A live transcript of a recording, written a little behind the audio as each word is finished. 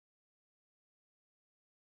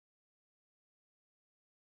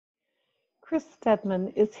Chris Stedman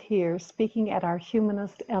is here speaking at our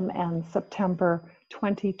HumanistsMN September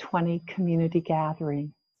 2020 community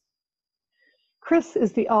gathering. Chris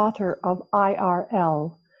is the author of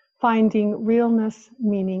IRL, Finding Realness,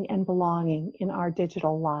 Meaning, and Belonging in Our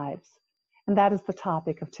Digital Lives, and that is the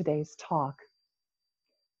topic of today's talk.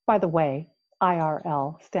 By the way,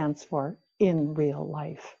 IRL stands for In Real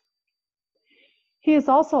Life. He is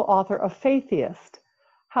also author of Faithiest,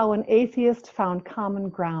 How an Atheist Found Common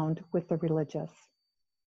Ground with the Religious.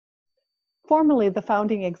 Formerly the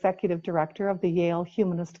founding executive director of the Yale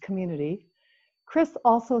Humanist Community, Chris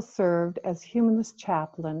also served as humanist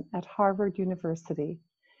chaplain at Harvard University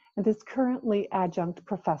and is currently adjunct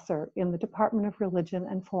professor in the Department of Religion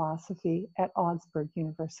and Philosophy at Augsburg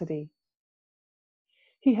University.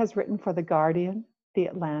 He has written for The Guardian, The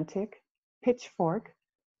Atlantic, Pitchfork,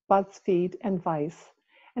 BuzzFeed, and Vice,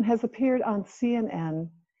 and has appeared on CNN,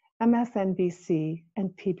 MSNBC,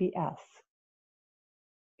 and PBS.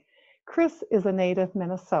 Chris is a native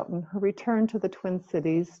Minnesotan who returned to the Twin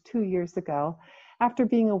Cities 2 years ago after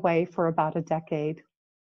being away for about a decade.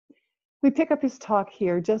 We pick up his talk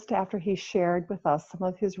here just after he shared with us some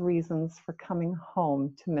of his reasons for coming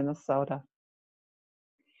home to Minnesota.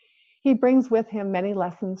 He brings with him many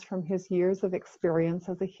lessons from his years of experience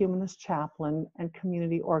as a humanist chaplain and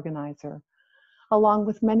community organizer, along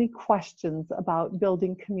with many questions about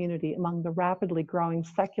building community among the rapidly growing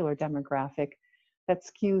secular demographic that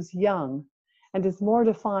skews young and is more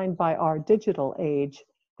defined by our digital age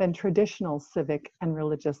than traditional civic and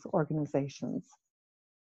religious organizations.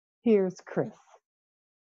 Here's Chris.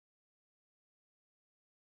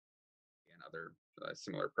 And other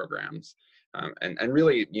similar programs. And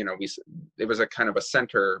really, you know, it was a kind of a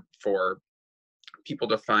center for people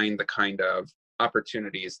to find the kind of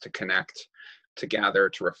opportunities to connect, to gather,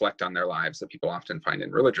 to reflect on their lives that people often find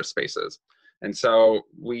in religious spaces. And so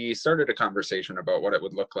we started a conversation about what it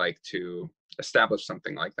would look like to establish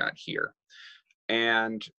something like that here.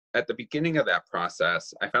 And at the beginning of that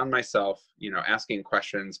process, I found myself, you know, asking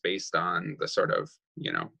questions based on the sort of,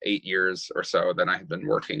 8 years or so that I had been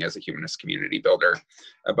working as a humanist community builder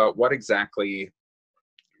about what exactly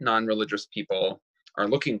non-religious people are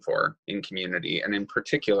looking for in community, and in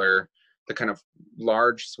particular, the kind of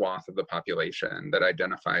large swath of the population that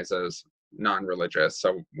identifies as non-religious.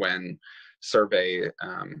 So when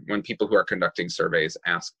people who are conducting surveys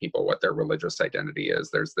ask people what their religious identity is,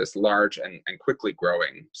 there's this large and quickly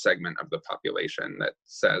growing segment of the population that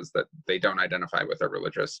says that they don't identify with a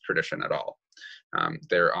religious tradition at all.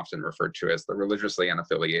 They're often referred to as the religiously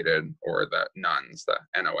unaffiliated, or the nones, the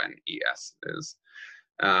NONES is.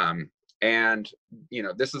 And,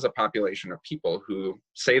 this is a population of people who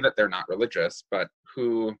say that they're not religious, but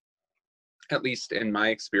who, at least in my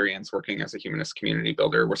experience working as a humanist community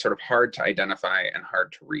builder, were sort of hard to identify and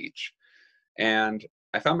hard to reach. And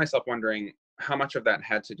I found myself wondering how much of that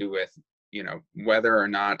had to do with, whether or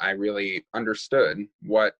not I really understood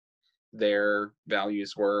what their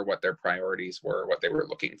values were, what their priorities were, what they were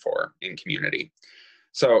looking for in community.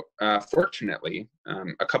 So fortunately,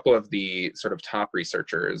 a couple of the sort of top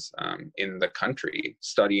researchers in the country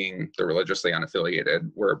studying the religiously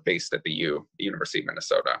unaffiliated were based at the University of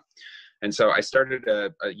Minnesota. And so I started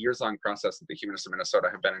a years-long process that the Humanists of Minnesota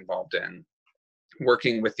have been involved in,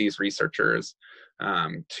 working with these researchers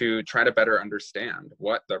to try to better understand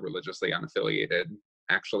what the religiously unaffiliated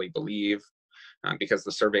actually believe, because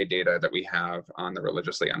the survey data that we have on the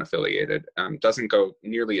religiously unaffiliated doesn't go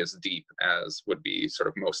nearly as deep as would be sort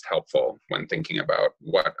of most helpful when thinking about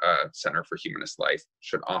what a Center for Humanist Life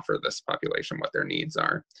should offer this population, what their needs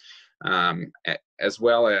are. As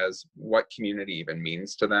well as what community even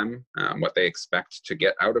means to them, what they expect to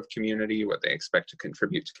get out of community, what they expect to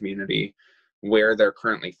contribute to community, where they're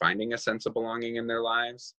currently finding a sense of belonging in their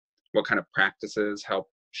lives, what kind of practices help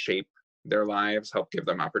shape their lives, help give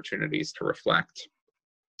them opportunities to reflect.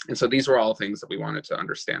 And so these were all things that we wanted to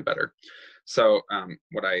understand better. So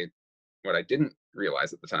what I didn't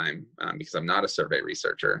realize at the time, because I'm not a survey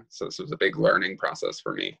researcher, so this was a big learning process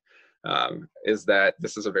for me, is that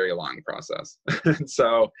this is a very long process.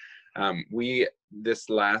 So this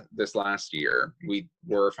last year, we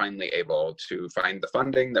were finally able to find the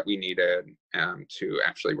funding that we needed to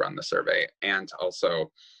actually run the survey. And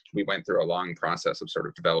also we went through a long process of sort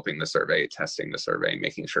of developing the survey, testing the survey,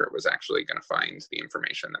 making sure it was actually going to find the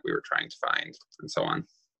information that we were trying to find, and so on.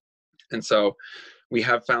 And so we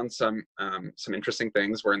have found some interesting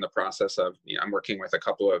things. We're in the process of, I'm working with a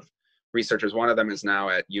couple of researchers. One of them is now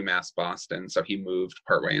at UMass Boston, so he moved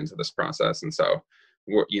partway into this process. And so,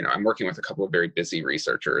 I'm working with a couple of very busy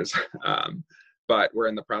researchers. but we're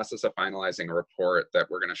in the process of finalizing a report that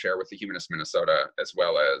we're going to share with the Humanists Minnesota, as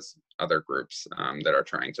well as other groups that are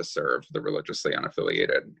trying to serve the religiously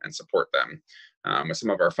unaffiliated and support them with some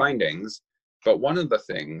of our findings. But one of the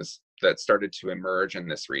things that started to emerge in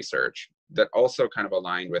this research that also kind of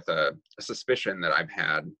aligned with a suspicion that I've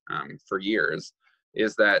had for years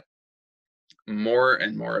is that more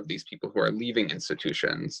and more of these people who are leaving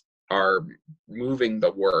institutions are moving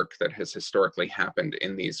the work that has historically happened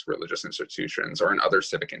in these religious institutions or in other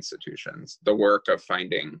civic institutions, the work of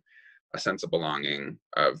finding a sense of belonging,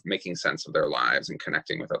 of making sense of their lives and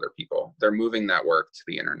connecting with other people. They're moving that work to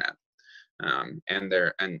the internet.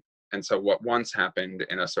 And so what once happened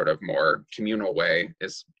in a sort of more communal way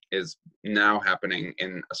is now happening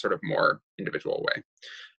in a sort of more individual way.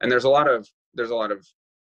 And there's a lot of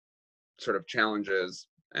sort of challenges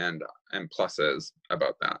and pluses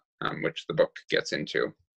about that, which the book gets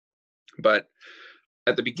into. But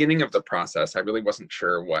at the beginning of the process, I really wasn't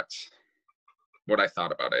sure what I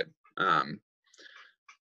thought about it.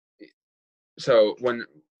 So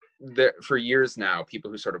for years now, people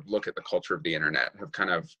who sort of look at the culture of the internet have kind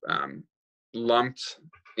of lumped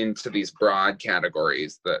into these broad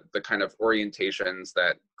categories the kind of orientations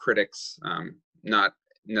that critics, not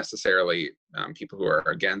necessarily people who are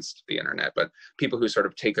against the internet, but people who sort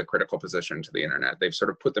of take a critical position to the internet, they've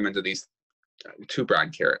sort of put them into these two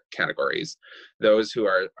broad categories. Those who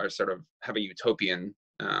are sort of have a utopian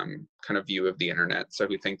kind of view of the internet, so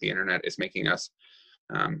who think the internet is making us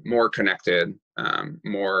more connected,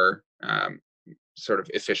 more sort of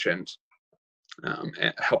efficient,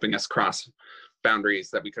 helping us cross boundaries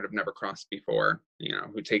that we could have never crossed before,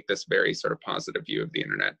 who take this very sort of positive view of the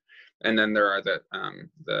internet. And then there are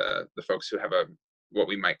the folks who have what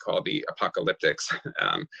we might call the apocalyptics,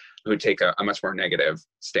 who take a much more negative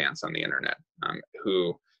stance on the internet,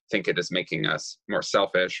 who think it is making us more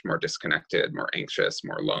selfish, more disconnected, more anxious,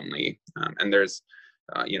 more lonely. And there's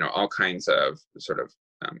all kinds of sort of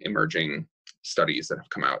emerging studies that have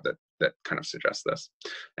come out that kind of suggest this.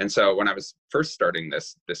 And so when I was first starting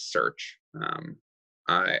this search,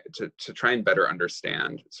 to try and better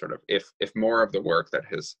understand sort of if more of the work that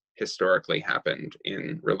has historically happened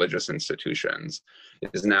in religious institutions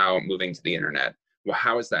is now moving to the internet, well,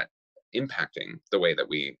 how is that impacting the way that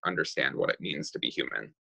we understand what it means to be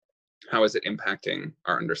human? How is it impacting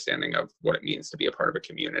our understanding of what it means to be a part of a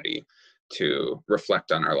community, to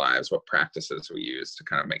reflect on our lives, what practices we use to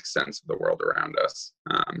kind of make sense of the world around us?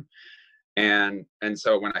 And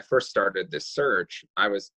so when I first started this search, I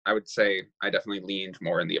would say I definitely leaned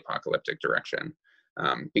more in the apocalyptic direction,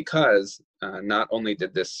 because not only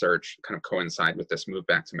did this search kind of coincide with this move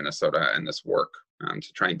back to Minnesota and this work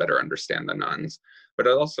to try and better understand the nuns, but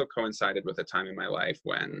it also coincided with a time in my life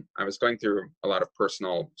when I was going through a lot of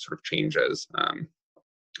personal sort of changes.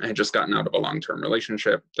 I had just gotten out of a long-term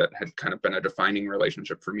relationship that had kind of been a defining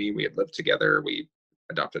relationship for me. We had lived together. We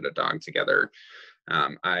adopted a dog together.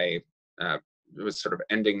 I was sort of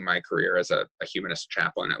ending my career as a humanist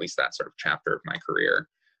chaplain, at least that sort of chapter of my career,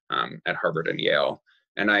 at Harvard and Yale.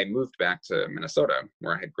 And I moved back to Minnesota,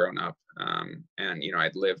 where I had grown up. And,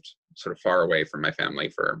 I'd lived sort of far away from my family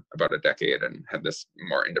for about a decade and had this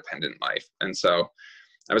more independent life. And so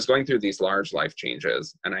I was going through these large life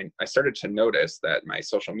changes, and I started to notice that my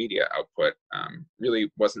social media output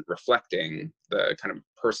really wasn't reflecting the kind of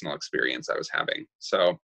personal experience I was having.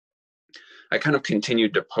 So I kind of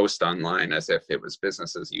continued to post online as if it was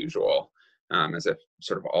business as usual, as if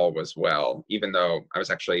sort of all was well, even though I was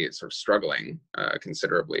actually sort of struggling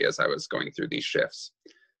considerably as I was going through these shifts.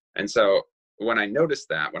 And so when I noticed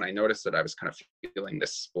that I was kind of feeling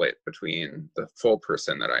this split between the full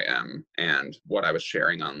person that I am and what I was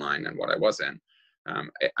sharing online and what I wasn't,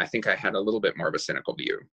 I think I had a little bit more of a cynical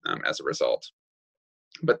view as a result.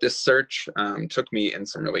 But this search took me in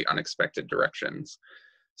some really unexpected directions.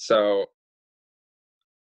 So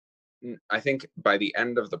I think by the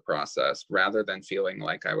end of the process, rather than feeling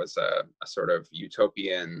like I was a sort of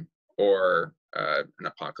utopian or an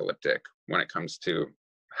apocalyptic when it comes to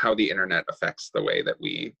how the internet affects the way that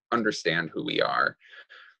we understand who we are,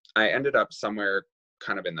 I ended up somewhere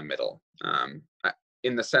kind of in the middle,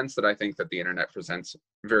 in the sense that I think that the internet presents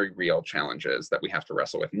very real challenges that we have to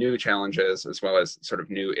wrestle with, new challenges, as well as sort of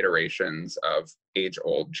new iterations of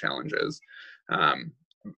age-old challenges.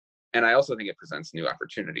 And I also think it presents new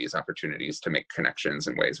opportunities to make connections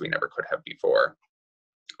in ways we never could have before,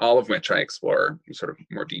 all of which I explore sort of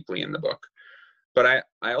more deeply in the book. But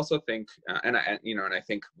I also think, and I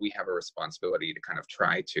think we have a responsibility to kind of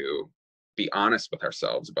try to be honest with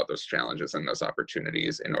ourselves about those challenges and those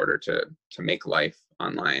opportunities in order to make life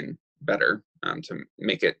online better, to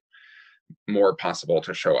make it more possible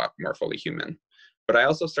to show up more fully human. But I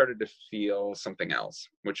also started to feel something else,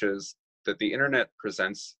 which is that the internet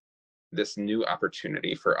presents this new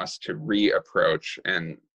opportunity for us to reapproach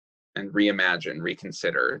and reimagine,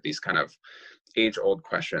 reconsider these kind of age-old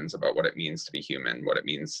questions about what it means to be human, what it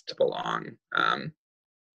means to belong.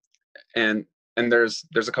 And there's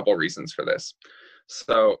a couple of reasons for this.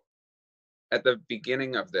 So at the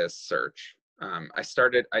beginning of this search,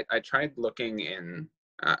 I tried looking in,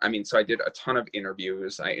 so I did a ton of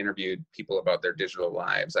interviews. I interviewed people about their digital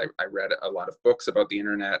lives. I read a lot of books about the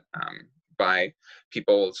internet by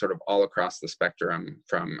people sort of all across the spectrum,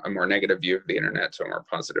 from a more negative view of the internet to a more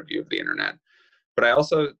positive view of the internet. But I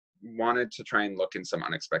also wanted to try and look in some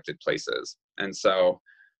unexpected places. And so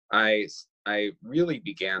I really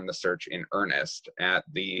began the search in earnest at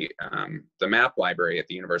the map library at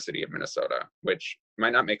the University of Minnesota, which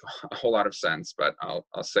might not make a whole lot of sense, but I'll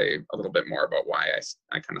say a little bit more about why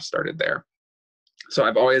I kind of started there. So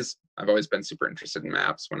I've always been super interested in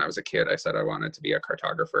maps. When I was a kid, I said I wanted to be a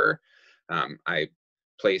cartographer. I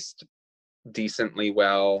placed decently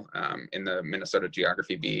well in the Minnesota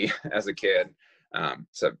Geography Bee as a kid.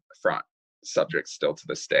 It's a fraught subject still to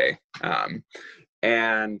this day.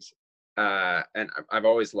 And I've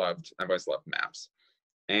always loved maps.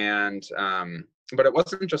 And but it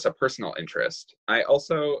wasn't just a personal interest. I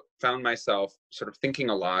also found myself sort of thinking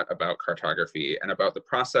a lot about cartography and about the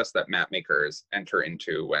process that map makers enter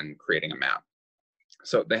into when creating a map.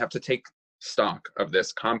 So they have to take stock of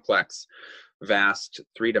this complex, vast,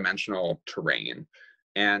 three-dimensional terrain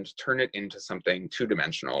and turn it into something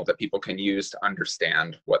two-dimensional that people can use to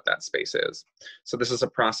understand what that space is. So this is a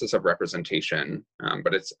process of representation,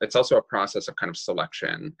 but it's also a process of kind of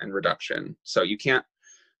selection and reduction. So you can't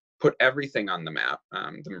put everything on the map.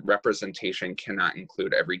 The representation cannot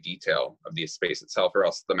include every detail of the space itself, or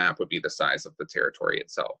else the map would be the size of the territory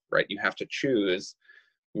itself, right? You have to choose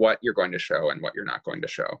what you're going to show and what you're not going to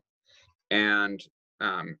show. And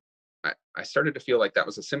I started to feel like that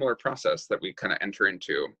was a similar process that we kind of enter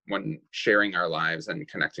into when sharing our lives and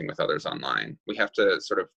connecting with others online. We have to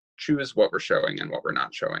sort of choose what we're showing and what we're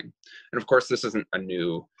not showing. And of course, this isn't a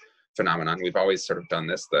new phenomenon. We've always sort of done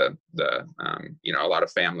this. A lot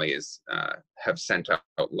of families have sent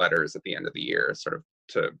out letters at the end of the year, sort of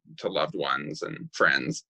to loved ones and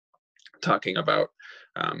friends, talking about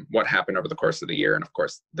what happened over the course of the year. And of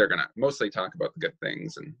course, they're going to mostly talk about the good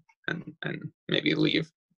things and maybe leave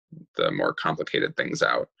the more complicated things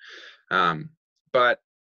out. But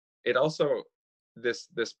it also, this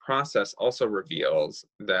process also reveals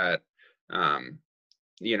that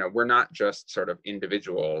we're not just sort of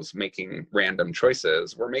individuals making random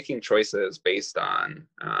choices. We're making choices based on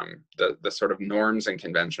the sort of norms and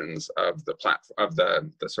conventions of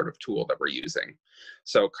the sort of tool that we're using.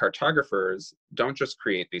 So cartographers don't just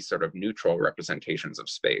create these sort of neutral representations of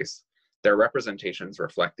space. Their representations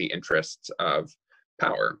reflect the interests of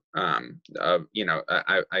power. I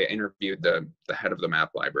interviewed the head of the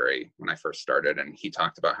map library when I first started, and he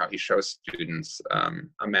talked about how he shows students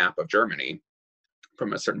a map of Germany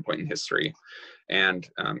from a certain point in history, and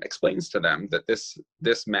explains to them that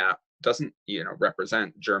this map doesn't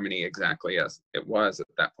represent Germany exactly as it was at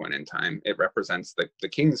that point in time. It represents the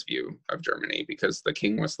king's view of Germany, because the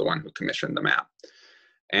king was the one who commissioned the map.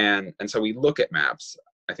 And so we look at maps,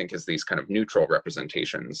 I think, as these kind of neutral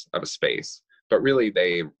representations of a space, but really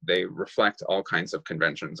they reflect all kinds of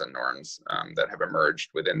conventions and norms that have emerged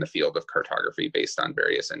within the field of cartography based on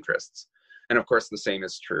various interests. And of course, the same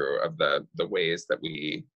is true of the ways that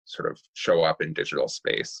we sort of show up in digital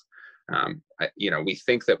space. We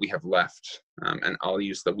think that we have left, and I'll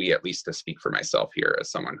use the we at least to speak for myself here as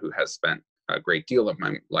someone who has spent a great deal of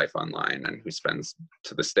my life online and who spends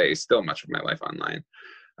to this day still much of my life online.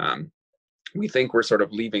 We think we're sort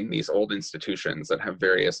of leaving these old institutions that have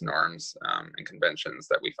various norms and conventions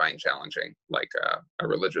that we find challenging, like a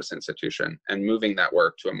religious institution, and moving that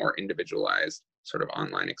work to a more individualized sort of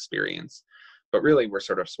online experience. But really, we're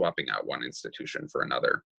sort of swapping out one institution for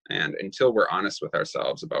another. And until we're honest with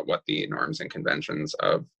ourselves about what the norms and conventions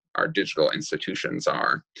of our digital institutions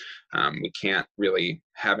are, we can't really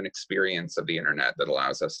have an experience of the internet that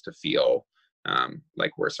allows us to feel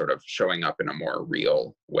like we're sort of showing up in a more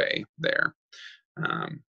real way there.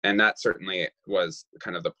 And that certainly was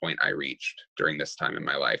kind of the point I reached during this time in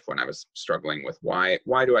my life, when I was struggling with why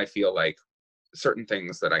do I feel like certain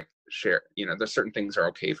things that I share, there's certain things are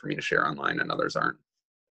okay for me to share online and others aren't.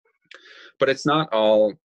 But it's not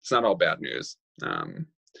all bad news.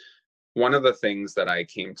 One of the things that I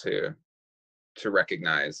came to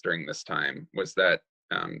recognize during this time was that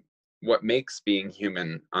what makes being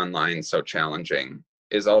human online so challenging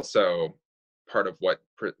is also part of what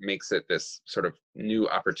makes it this sort of new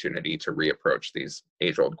opportunity to reapproach these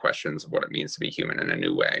age-old questions of what it means to be human in a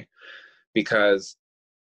new way. Because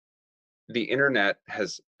the internet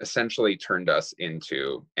has essentially turned us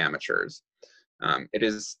into amateurs. It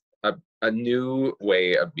is a new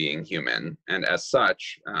way of being human, and as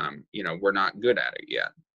such, we're not good at it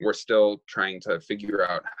yet. We're still trying to figure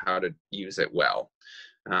out how to use it well.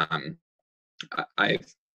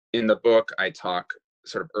 In the book, I talk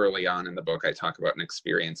sort of early on in the book, I talk about an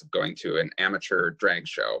experience of going to an amateur drag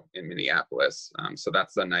show in Minneapolis. So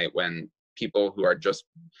that's the night when people who are just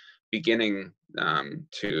beginning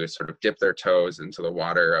to sort of dip their toes into the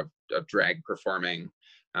water of drag performing,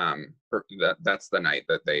 that's the night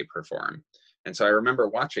that they perform. And so I remember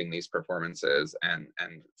watching these performances and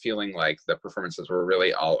feeling like the performances were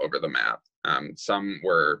really all over the map. Some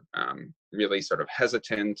were really sort of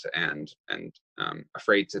hesitant and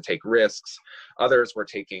afraid to take risks. Others were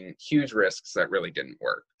taking huge risks that really didn't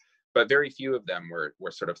work. But very few of them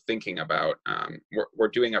were sort of thinking about, we're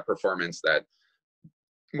doing a performance that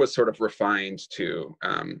was sort of refined to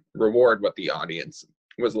reward what the audience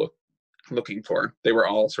was looking for. They were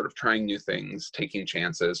all sort of trying new things, taking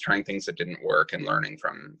chances, trying things that didn't work, and learning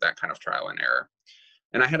from that kind of trial and error.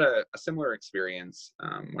 And I had a similar experience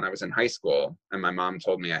when I was in high school, and my mom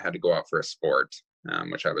told me I had to go out for a sport,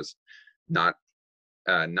 which I was not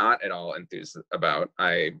at all enthused about.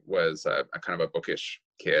 I was a kind of a bookish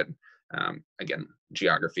kid. Again,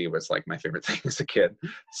 geography was like my favorite thing as a kid.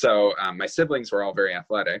 So my siblings were all very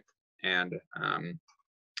athletic, and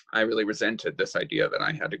I really resented this idea that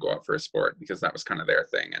I had to go out for a sport because that was kind of their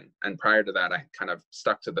thing. And prior to that, I kind of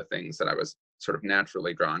stuck to the things that I was sort of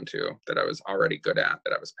naturally drawn to, that I was already good at,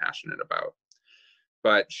 that I was passionate about.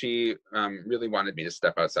 But she really wanted me to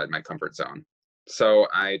step outside my comfort zone. So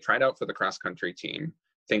I tried out for the cross country team,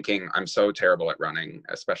 thinking I'm so terrible at running,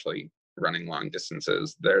 especially running long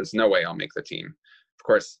distances. There's no way I'll make the team. Of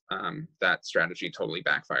course, that strategy totally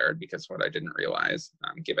backfired, because what I didn't realize,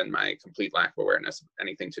 given my complete lack of awareness of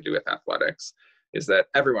anything to do with athletics, is that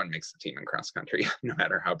everyone makes the team in cross country, no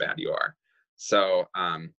matter how bad you are. So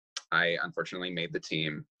I unfortunately made the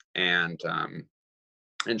team, and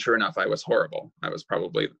sure enough, I was horrible. I was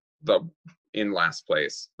probably in last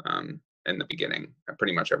place in the beginning,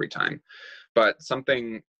 pretty much every time. But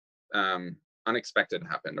something unexpected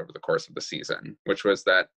happened over the course of the season, which was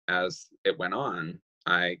that as it went on,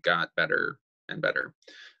 I got better and better.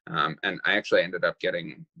 And I actually ended up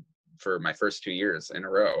getting, for my first 2 years in a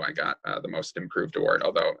row, I got the most improved award,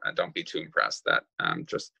 although don't be too impressed. That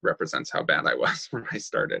just represents how bad I was when I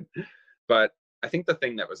started. But I think the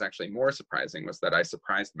thing that was actually more surprising was that I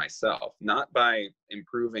surprised myself, not by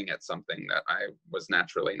improving at something that I was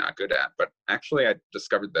naturally not good at, but actually I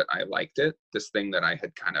discovered that I liked it, this thing that I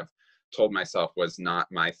had kind of told myself was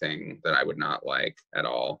not my thing, that I would not like at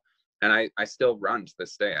all. And I still run to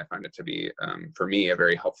this day. I find it to be, for me, a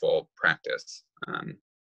very helpful practice,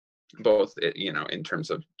 both in terms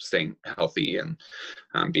of staying healthy and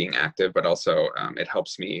being active, but also it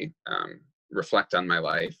helps me reflect on my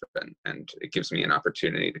life, and it gives me an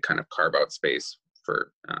opportunity to kind of carve out space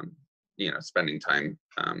for spending time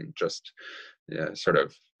just sort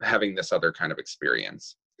of having this other kind of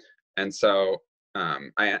experience. And so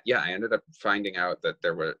I ended up finding out that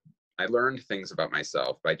I learned things about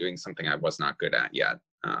myself by doing something I was not good at yet,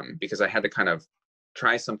 because I had to kind of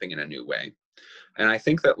try something in a new way. And I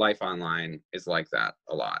think that life online is like that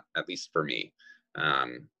a lot, at least for me.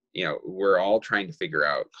 We're all trying to figure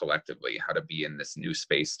out collectively how to be in this new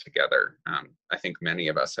space together. I think many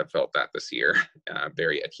of us have felt that this year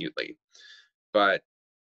very acutely. But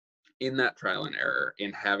in that trial and error,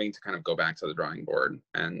 in having to kind of go back to the drawing board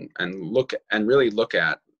and really look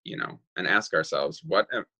at, and ask ourselves,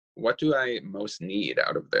 what do I most need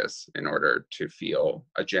out of this in order to feel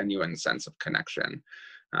a genuine sense of connection?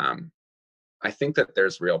 I think that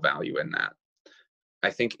there's real value in that. I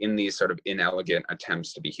think in these sort of inelegant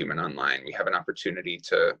attempts to be human online, we have an opportunity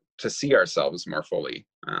to see ourselves more fully.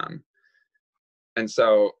 And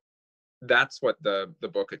so that's what the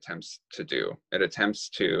book attempts to do. It attempts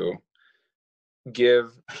to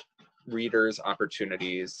give readers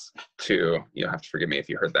opportunities to, you'll have to forgive me if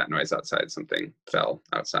you heard that noise outside, something fell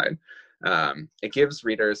outside.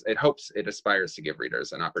 It aspires to give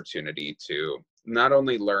readers an opportunity to not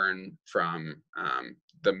only learn from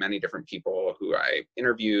the many different people who I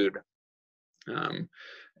interviewed. I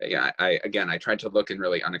tried to look in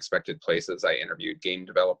really unexpected places. I interviewed game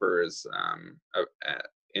developers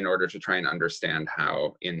in order to try and understand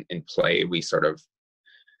how in play we sort of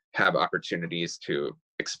have opportunities to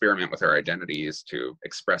experiment with our identities, to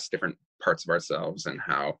express different parts of ourselves, and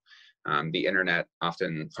how The internet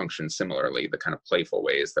often functions similarly, the kind of playful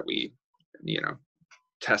ways that we,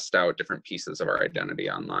 test out different pieces of our identity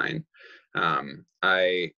online.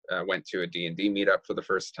 I went to a D&D meetup for the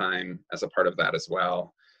first time as a part of that as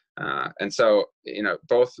well. And so,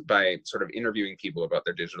 both by sort of interviewing people about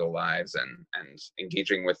their digital lives and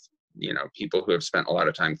engaging with, people who have spent a lot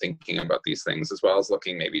of time thinking about these things, as well as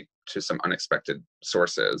looking maybe to some unexpected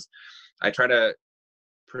sources, I try to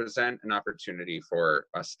present an opportunity for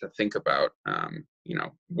us to think about,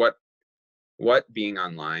 what being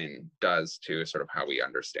online does to sort of how we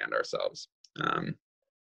understand ourselves.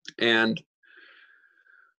 And,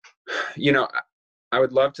 I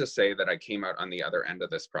would love to say that I came out on the other end of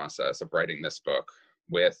this process of writing this book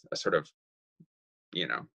with a sort of,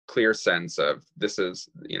 clear sense of this is,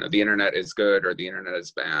 the internet is good or the internet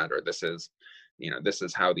is bad, or this is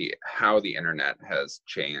how the internet has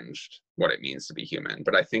changed what it means to be human.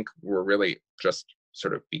 But I think we're really just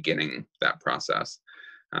sort of beginning that process.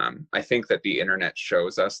 I think that the internet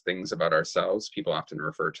shows us things about ourselves. People often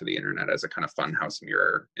refer to the internet as a kind of funhouse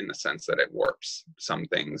mirror, in the sense that it warps some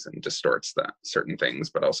things and distorts certain things,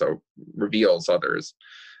 but also reveals others.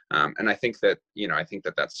 And I think that,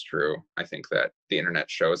 that's true. I think that the internet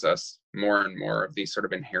shows us more and more of these sort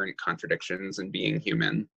of inherent contradictions in being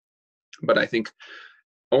human. But I think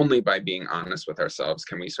only by being honest with ourselves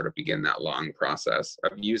can we sort of begin that long process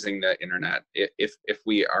of using the internet. If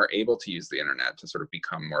we are able to use the internet to sort of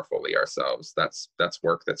become more fully ourselves, that's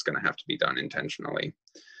work that's going to have to be done intentionally.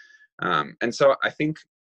 And so I think,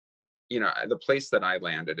 the place that I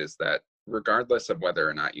landed is that regardless of whether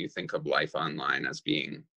or not you think of life online as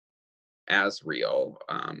being as real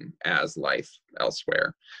as life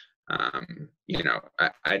elsewhere,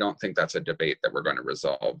 I don't think that's a debate that we're going to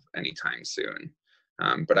resolve anytime soon.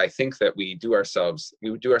 But I think that we would do ourselves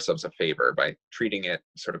a favor by treating it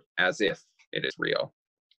sort of as if it is real,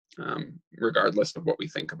 regardless of what we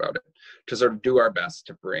think about it, to sort of do our best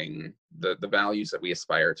to bring the values that we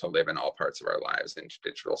aspire to live in all parts of our lives into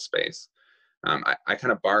digital space. I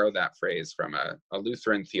kind of borrow that phrase from a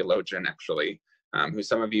Lutheran theologian, actually, who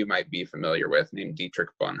some of you might be familiar with, named Dietrich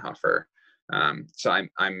Bonhoeffer. So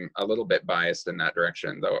I'm a little bit biased in that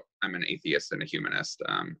direction, though I'm an atheist and a humanist.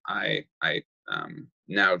 I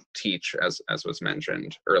now teach, as was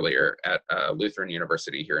mentioned earlier, at a Lutheran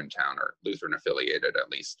university here in town, or Lutheran affiliated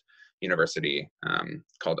at least, university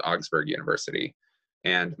called Augsburg University.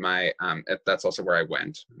 And that's also where I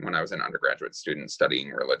went when I was an undergraduate student studying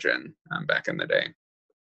religion back in the day.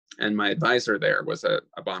 And my advisor there was a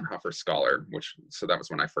Bonhoeffer scholar, so that was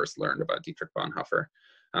when I first learned about Dietrich Bonhoeffer.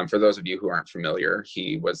 For those of you who aren't familiar,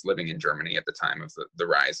 he was living in Germany at the time of the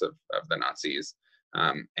rise of the Nazis.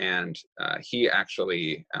 And he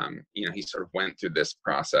actually, he sort of went through this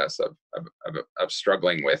process of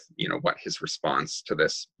struggling with, what his response to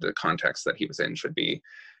the context that he was in should be.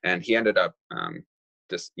 And he ended up,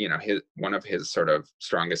 one of his sort of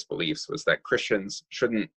strongest beliefs was that Christians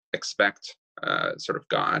shouldn't expect sort of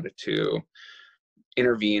God to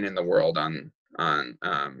intervene in the world on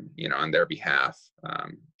their behalf.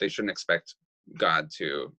 They shouldn't expect God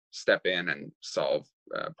to step in and solve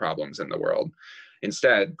problems in the world.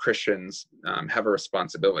 Instead, Christians have a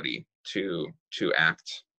responsibility to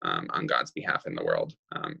act on God's behalf in the world,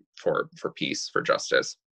 for peace, for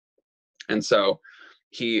justice. And so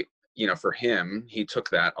for him, he took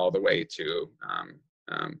that all the way to,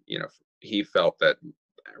 he felt that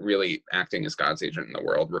really acting as God's agent in the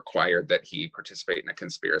world required that he participate in a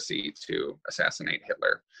conspiracy to assassinate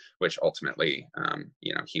Hitler, which ultimately,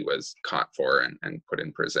 he was caught for and put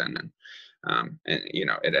in prison. And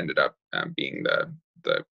it ended up being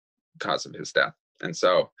the cause of his death. And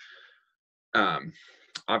so,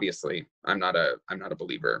 obviously, I'm not a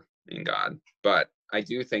believer in God, but I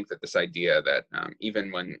do think that this idea that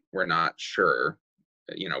even when we're not sure,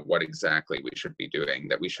 what exactly we should be doing,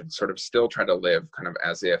 that we should sort of still try to live kind of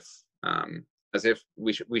as if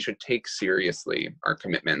we should take seriously our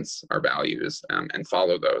commitments, our values, and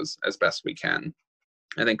follow those as best we can.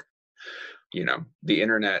 I think, the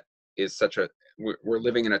internet is we're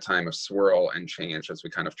living in a time of swirl and change as we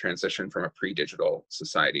kind of transition from a pre-digital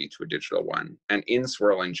society to a digital one. And in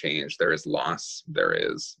swirl and change, there is loss, there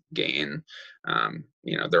is gain.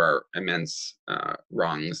 There are immense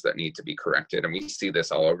wrongs that need to be corrected. And we see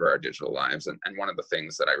this all over our digital lives. And one of the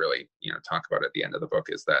things that I really, talk about at the end of the book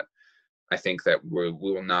is that I think that we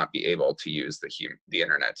will not be able to use the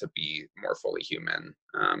internet to be more fully human,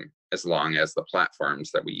 as long as the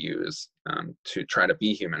platforms that we use to try to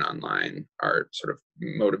be human online are sort of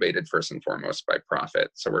motivated first and foremost by profit.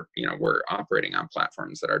 So we're operating on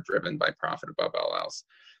platforms that are driven by profit above all else.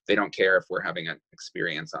 They don't care if we're having an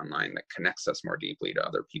experience online that connects us more deeply to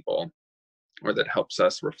other people or that helps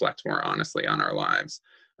us reflect more honestly on our lives.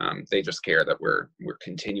 They just care that we're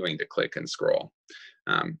continuing to click and scroll.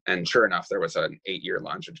 And sure enough, there was an 8-year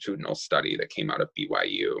longitudinal study that came out of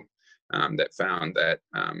BYU that found that,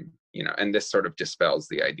 and this sort of dispels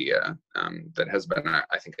the idea that has been,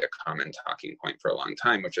 I think, a common talking point for a long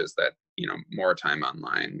time, which is that, more time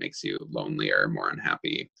online makes you lonelier, more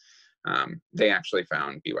unhappy. BYU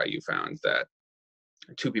found that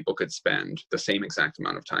 2 people could spend the same exact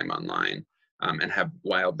amount of time online and have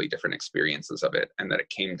wildly different experiences of it, and that it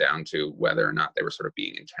came down to whether or not they were sort of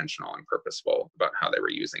being intentional and purposeful about how they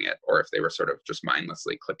were using it, or if they were sort of just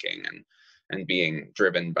mindlessly clicking and being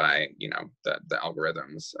driven by the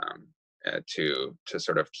algorithms to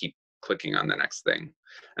sort of keep clicking on the next thing.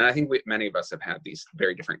 And I think many of us have had these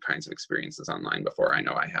very different kinds of experiences online before. I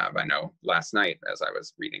know I have. I know last night, as I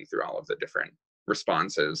was reading through all of the different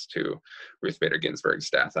responses to Ruth Bader Ginsburg's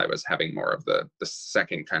death, I was having more of the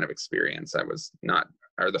second kind of experience.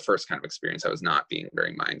 The first kind of experience, I was not being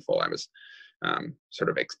very mindful. I was sort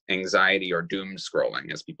of anxiety or doom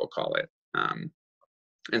scrolling, as people call it.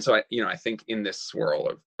 And so I think in this swirl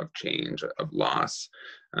of change, of loss,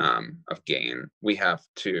 of gain, we have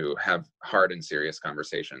to have hard and serious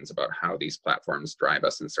conversations about how these platforms drive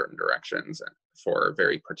us in certain directions for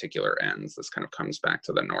very particular ends. This kind of comes back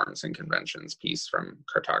to the norms and conventions piece from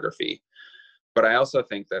cartography. But I also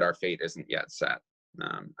think that our fate isn't yet set.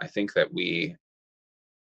 I think that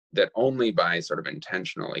only by sort of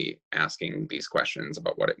intentionally asking these questions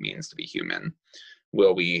about what it means to be human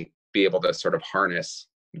will we be able to sort of harness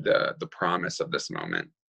the promise of this moment,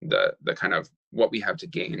 the kind of what we have to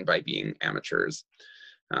gain by being amateurs.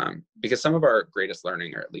 Because some of our greatest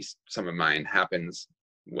learning, or at least some of mine, happens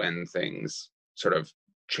when things sort of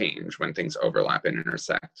change, when things overlap and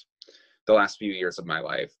intersect. The last few years of my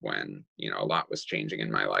life, when a lot was changing in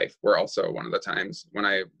my life, were also one of the times when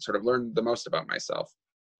I sort of learned the most about myself.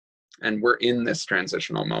 And we're in this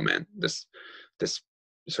transitional moment, this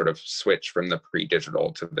sort of switch from the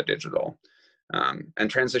pre-digital to the digital. And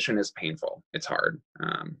transition is painful. It's hard.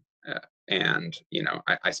 And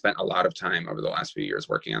I spent a lot of time over the last few years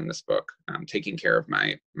working on this book, taking care of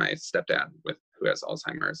my stepdad who has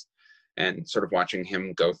Alzheimer's, and sort of watching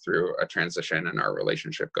him go through a transition and our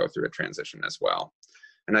relationship go through a transition as well.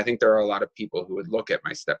 And I think there are a lot of people who would look at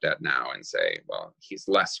my stepdad now and say, well, he's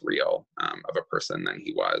less real of a person than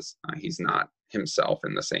he was. He's not himself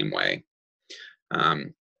in the same way.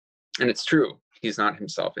 And it's true, he's not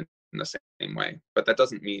himself in the same way, but that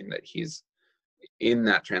doesn't mean that he's in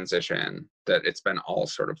that transition, that it's been all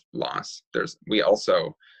sort of loss. We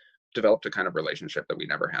also developed a kind of relationship that we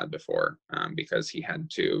never had before, because he had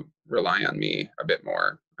to rely on me a bit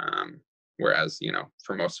more. Whereas,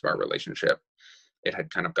 for most of our relationship, it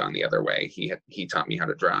had kind of gone the other way. He taught me how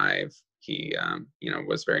to drive. He,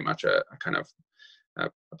 was very much a kind of a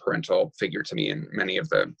parental figure to me in many of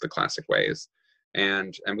the classic ways.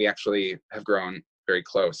 And we actually have grown very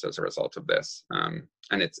close as a result of this.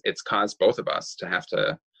 And it's caused both of us to have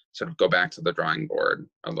to sort of go back to the drawing board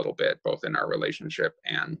a little bit, both in our relationship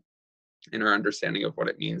and in our understanding of what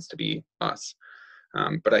it means to be us.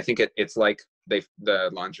 But I think it's like the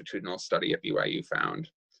longitudinal study at BYU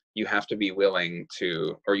found, you have to be willing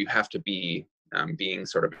to, or you have to be being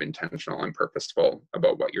sort of intentional and purposeful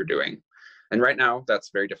about what you're doing. And right now, that's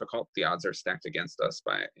very difficult. The odds are stacked against us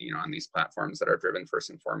by, on these platforms that are driven first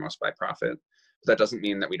and foremost by profit. But that doesn't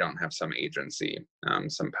mean that we don't have some agency,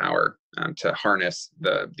 some power to harness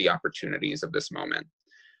the opportunities of this moment.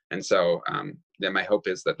 And so then my hope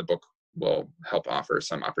is that the book will help offer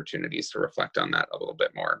some opportunities to reflect on that a little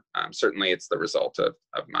bit more. Certainly, it's the result of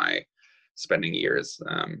my spending years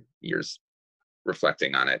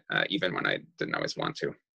reflecting on it, even when I didn't always want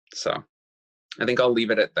to. So I think I'll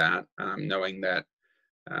leave it at that, knowing that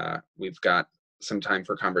we've got some time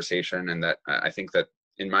for conversation, and that I think that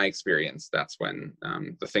in my experience, that's when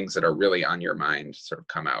the things that are really on your mind sort of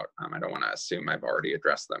come out. I don't want to assume I've already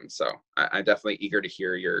addressed them. So I'm definitely eager to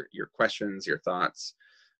hear your questions, your thoughts.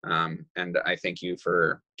 And I thank you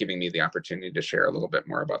for giving me the opportunity to share a little bit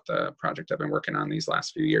more about the project I've been working on these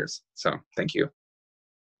last few years. So thank you.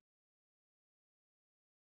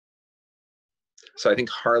 So I think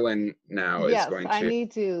Harlan now is going to. Yes, I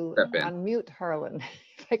need to unmute Harlan.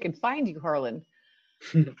 If I can find you, Harlan.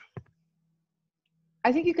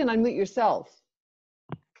 I think you can unmute yourself.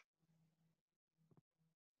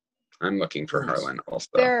 I'm looking for Harlan also.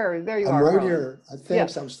 There you are. I'm right Harlan. here.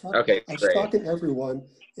 Thanks. Yes. I was great. talking to everyone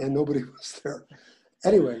and nobody was there.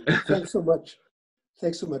 Anyway, thanks so much.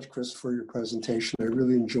 Thanks so much, Chris, for your presentation. I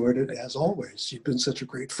really enjoyed it, as always. You've been such a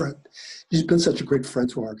great friend. You've been such a great friend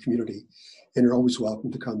to our community, and you're always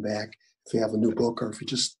welcome to come back if you have a new book, or if you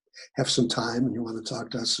just have some time and you want to talk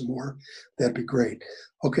to us some more. That'd be great.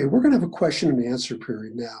 Okay, we're going to have a question and answer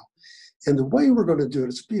period now. And the way we're going to do it,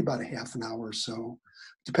 it's be about a half an hour or so.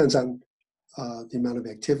 Depends on the amount of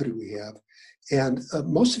activity we have. And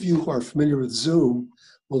most of you who are familiar with Zoom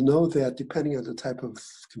will know that depending on the type of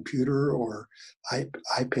computer or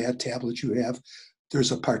iPad, tablet you have,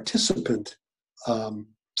 there's a participant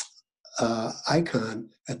icon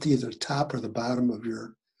at either the top or the bottom of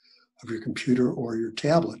your computer or your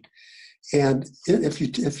tablet. And if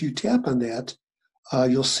you tap on that,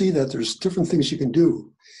 you'll see that there's different things you can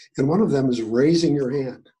do. And one of them is raising your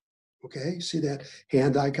hand. Okay, see that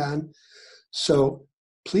hand icon? So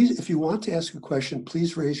please, if you want to ask a question,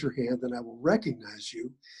 please raise your hand and I will recognize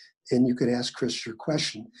you and you can ask Chris your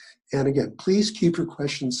question. And again, please keep your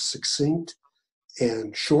questions succinct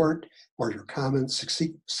and short, or your comments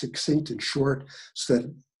succinct and short, so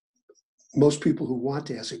that most people who want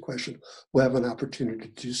to ask a question will have an opportunity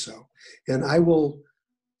to do so. And I will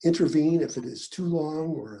intervene if it is too long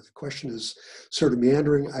or if the question is sort of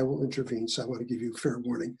meandering. I will intervene. So I want to give you a fair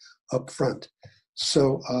warning up front.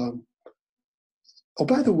 So, oh,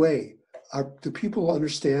 by the way, do people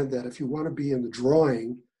understand that if you want to be in the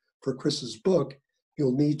drawing for Chris's book,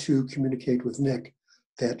 you'll need to communicate with Nick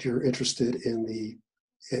that you're interested in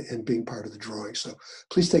being part of the drawing. So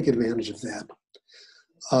please take advantage of that.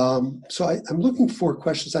 So I'm looking for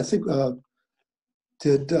questions. I think,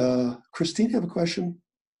 did Christine have a question?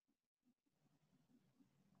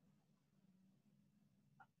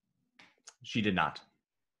 She did not.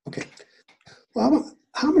 Okay. Well,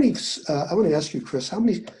 I want to ask you, Chris, how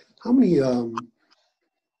many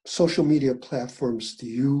social media platforms do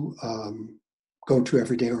you go to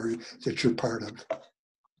every day, or that you're part of?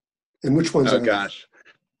 And which ones are they? Oh gosh.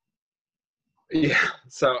 Yeah,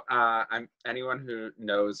 so I'm anyone who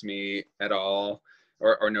knows me at all,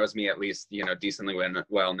 or knows me at least, decently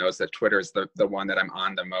well, knows that Twitter is the one that I'm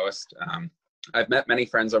on the most. I've met many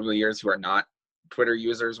friends over the years who are not Twitter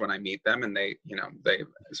users when I meet them, and they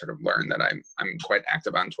sort of learn that I'm quite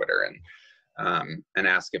active on Twitter, and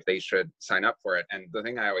ask if they should sign up for it. And the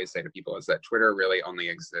thing I always say to people is that Twitter really only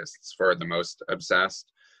exists for the most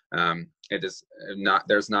obsessed. It is not,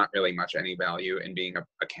 there's not really much any value in being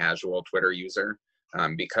a casual Twitter user,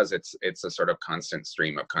 because it's a sort of constant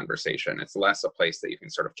stream of conversation. It's less a place that you can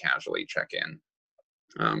sort of casually check in.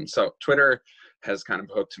 So Twitter has kind of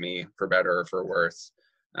hooked me, for better or for worse.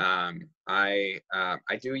 I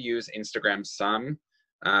do use Instagram some.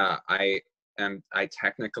 I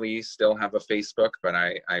technically still have a Facebook, but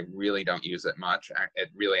I really don't use it much. It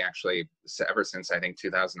really actually, ever since I think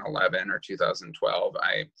 2011 or 2012,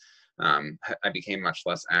 I became much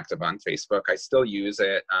less active on Facebook. I still use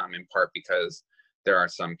it in part because there are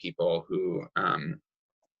some people who,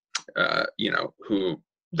 who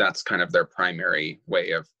that's kind of their primary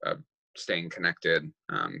way of staying connected.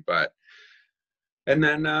 And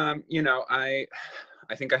then,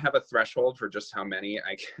 I think I have a threshold for just how many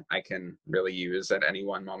I can really use at any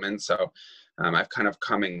one moment. So I've kind of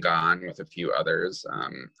come and gone with a few others.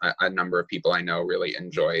 A number of people I know really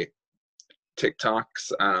enjoy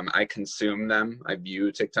TikToks. I consume them, I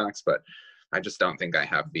view TikToks, but I just don't think I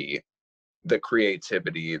have the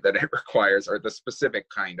creativity that it requires, or the specific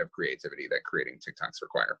kind of creativity that creating TikToks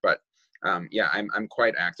require. But yeah, I'm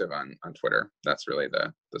quite active on Twitter. That's really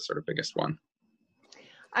the sort of biggest one.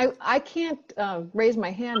 I can't raise my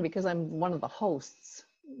hand because I'm one of the hosts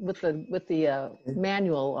with the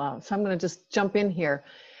manual, so I'm going to just jump in here.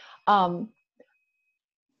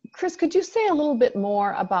 Chris, could you say a little bit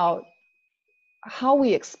more about how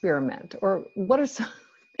we experiment, or what are some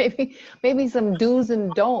maybe some do's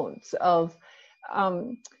and don'ts of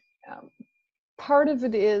part of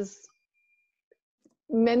it is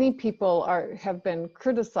many people have been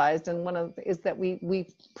criticized, and one of is that we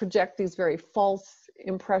project these very false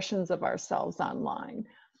impressions of ourselves online.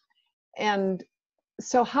 And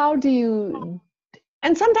so how do you,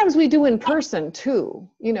 and sometimes we do in person too,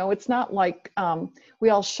 it's not like we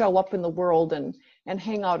all show up in the world and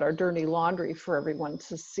hang out our dirty laundry for everyone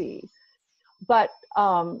to see. But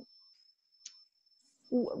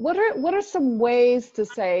what are some ways to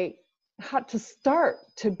say how to start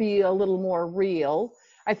to be a little more real?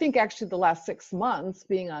 I think actually the last 6 months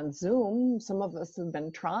being on Zoom, some of us have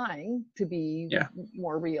been trying to be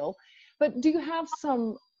more real. But do you have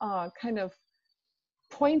some kind of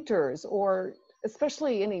pointers, or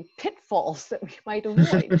especially any pitfalls that we might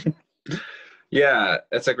avoid? Yeah,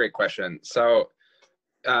 that's a great question. So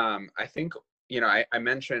I think, I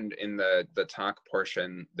mentioned in the talk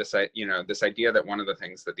portion this idea that one of the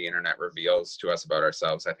things that the internet reveals to us about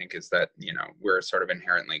ourselves, I think, is that we're sort of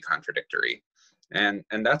inherently contradictory, and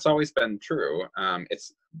that's always been true.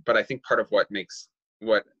 But I think part of what makes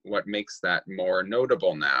that more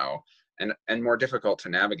notable now and more difficult to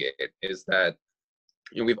navigate is that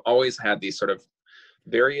we've always had these sort of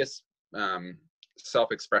various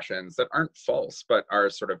self-expressions that aren't false, but are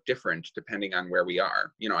sort of different depending on where we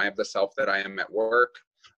are. I have the self that I am at work.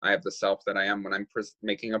 I have the self that I am when I'm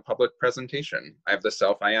making a public presentation. I have the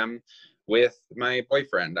self I am with my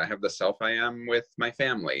boyfriend. I have the self I am with my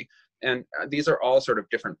family. And these are all sort of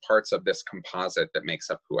different parts of this composite that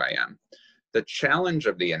makes up who I am. The challenge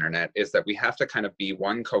of the internet is that we have to kind of be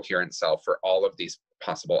one coherent self for all of these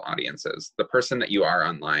possible audiences. The person that you are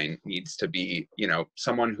online needs to be,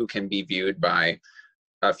 someone who can be viewed by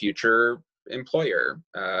a future employer,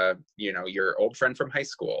 your old friend from high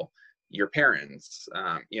school, your parents,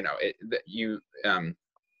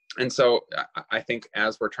 and so I think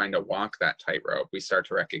as we're trying to walk that tightrope, we start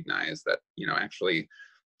to recognize that, actually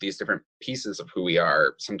these different pieces of who we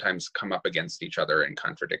are sometimes come up against each other and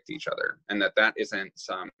contradict each other, and that isn't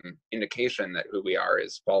some indication that who we are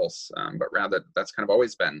is false, but rather that's kind of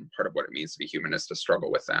always been part of what it means to be human, is to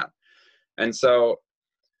struggle with that. And so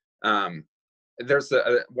there's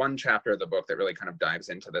one chapter of the book that really kind of dives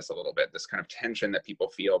into this a little bit, this kind of tension that people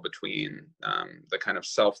feel between the kind of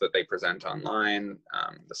self that they present online,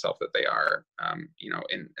 the self that they are,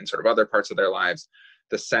 in sort of other parts of their lives,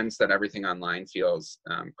 the sense that everything online feels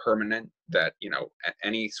permanent, that,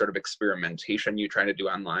 any sort of experimentation you try to do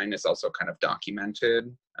online is also kind of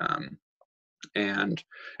documented. And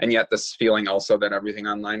yet this feeling also that everything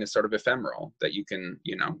online is sort of ephemeral, that you can,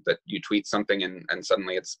 that you tweet something and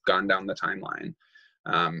suddenly it's gone down the timeline.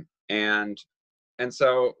 And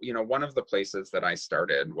so, one of the places that I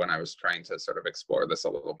started when I was trying to sort of explore this a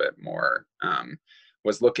little bit more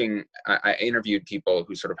was I interviewed people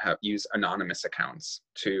who sort of use anonymous accounts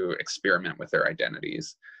to experiment with their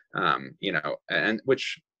identities, and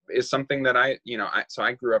which is something that so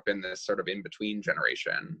I grew up in this sort of in-between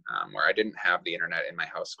generation where I didn't have the internet in my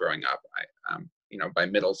house growing up. By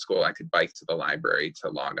middle school, I could bike to the library to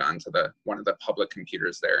log on to one of the public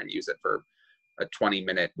computers there and use it for a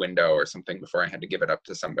 20-minute window or something before I had to give it up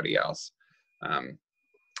to somebody else.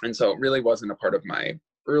 And so it really wasn't a part of my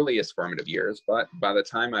earliest formative years, but by the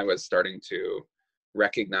time I was starting to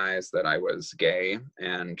recognize that I was gay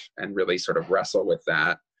and really sort of wrestle with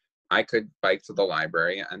that, I could bike to the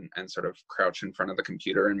library and sort of crouch in front of the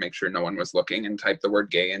computer and make sure no one was looking and type the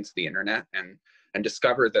word gay into the internet and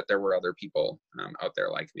discover that there were other people out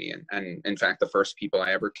there like me. And in fact, the first people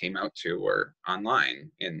I ever came out to were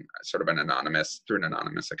online in sort of through an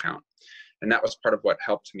anonymous account. And that was part of what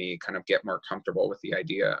helped me kind of get more comfortable with the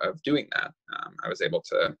idea of doing that. I was able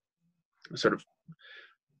to sort of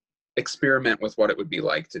experiment with what it would be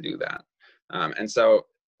like to do that. And so,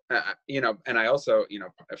 and I also,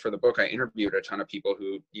 for the book, I interviewed a ton of people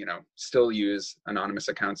who, still use anonymous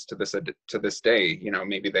accounts to this day.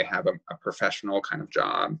 Maybe they have a professional kind of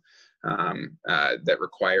job that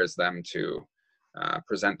requires them to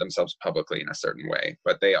present themselves publicly in a certain way,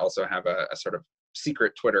 but they also have a sort of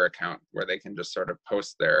secret Twitter account where they can just sort of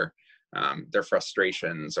post their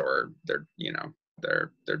frustrations or their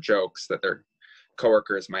jokes that their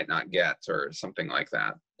coworkers might not get or something like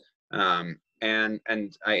that. And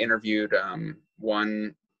I interviewed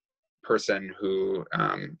one person who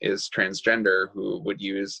is transgender, who would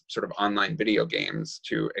use sort of online video games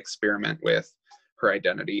to experiment with her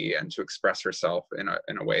identity and to express herself in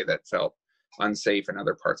a way that felt unsafe in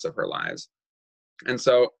other parts of her lives. And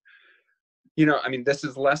so, this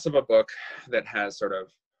is less of a book that has sort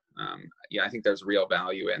of, I think there's real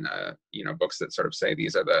value in, books that sort of say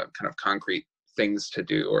these are the kind of concrete things to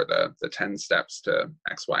do or the 10 steps to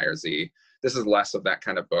X, Y, or Z. This is less of that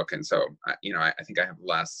kind of book. And so, I think I have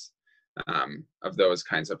less of those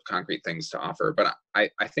kinds of concrete things to offer. But I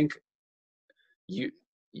think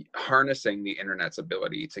harnessing the internet's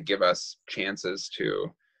ability to give us chances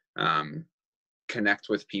to connect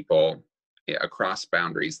with people across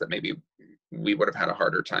boundaries that maybe we would have had a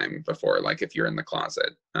harder time before, like if you're in the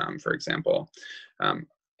closet, for example,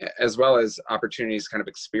 as well as opportunities to kind of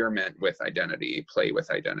experiment with identity, play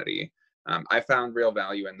with identity. I found real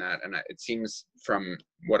value in that, and it seems from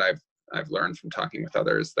what I've learned from talking with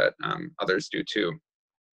others that others do too.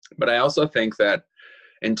 But I also think that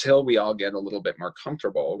until we all get a little bit more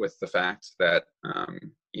comfortable with the fact that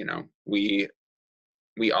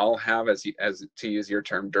we all have, as to use your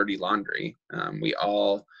term, dirty laundry. We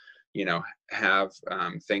all, have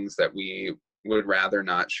things that we would rather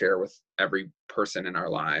not share with every person in our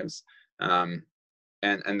lives. And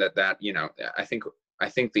that you know, I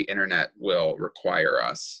think the internet will require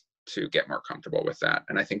us to get more comfortable with that,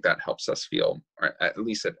 and I think that helps us feel, or at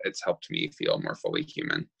least it's helped me feel more fully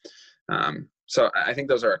human. So I think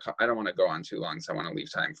those are, I don't want to go on too long, so I want to leave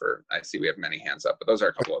time for, I see we have many hands up, but those are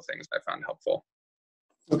a couple of things I found helpful.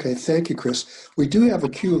 Okay, thank you, Chris. We do have a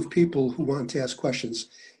queue of people who want to ask questions,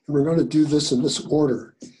 and we're going to do this in this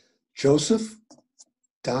order. Joseph,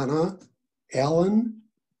 Donna, Alan,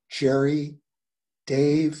 Jerry,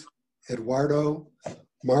 Dave, Eduardo,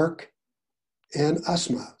 Mark, and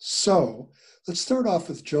Asma. So let's start off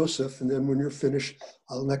with Joseph, and then when you're finished,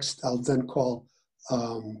 I'll then call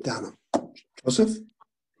Donna. Joseph?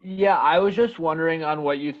 Yeah, I was just wondering on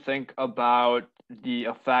what you think about the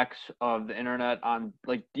effects of the internet on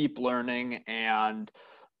like deep learning and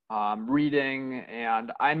reading.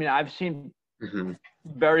 And I mean, I've seen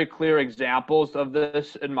very clear examples of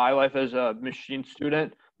this in my life as a machining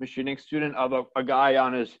student of a guy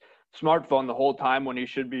on his smartphone the whole time when he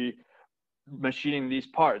should be machining these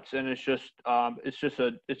parts. And it's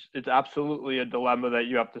absolutely a dilemma that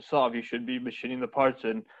you have to solve. You should be machining the parts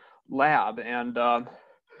in lab. And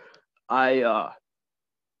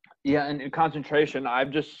and in concentration,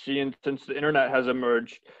 I've just seen, since the internet has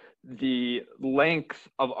emerged, the length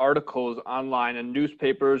of articles online in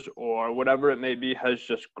newspapers or whatever it may be has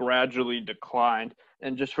just gradually declined.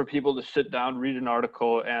 And just for people to sit down, read an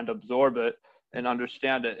article and absorb it and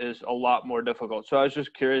understand it is a lot more difficult. So I was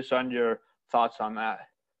just curious on your thoughts on that.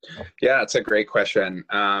 Yeah, it's a great question.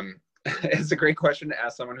 It's a great question to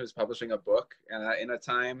ask someone who's publishing a book in a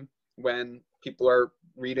time when people are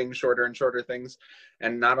reading shorter and shorter things.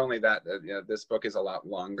 And not only that, you know, this book is a lot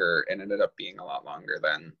longer and ended up being a lot longer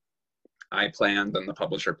than I planned, than the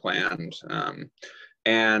publisher planned.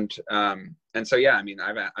 And so, yeah, I mean,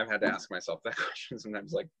 I've had to ask myself that question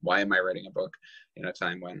sometimes, like, why am I writing a book in a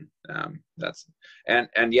time when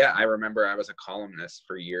and yeah, I remember I was a columnist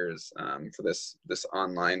for years for this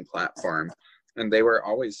online platform, and they were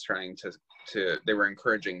always trying they were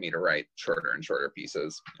encouraging me to write shorter and shorter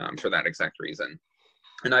pieces for that exact reason.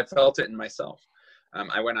 And I felt it in myself.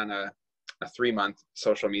 I went on a 3-month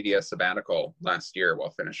social media sabbatical last year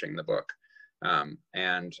while finishing the book.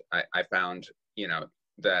 And I found, you know,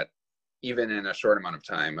 that even in a short amount of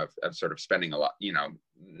time of sort of spending a lot, you know,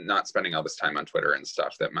 not spending all this time on Twitter and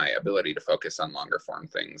stuff, that my ability to focus on longer form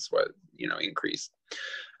things was, you know, increased.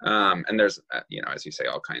 And there's, you know, as you say,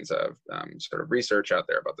 all kinds of sort of research out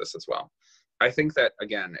there about this as well. I think that,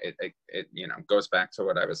 again, it you know, goes back to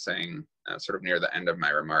what I was saying sort of near the end of my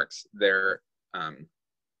remarks there.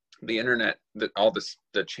 The internet,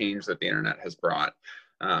 the change that the internet has brought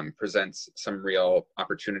presents some real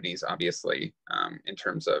opportunities, obviously, in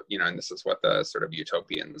terms of, you know, and this is what the sort of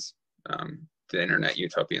utopians, the internet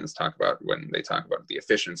utopians talk about when they talk about the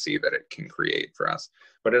efficiency that it can create for us.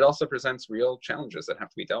 But it also presents real challenges that have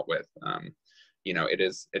to be dealt with. You know,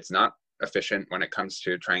 it's not efficient when it comes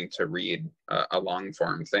to trying to read a long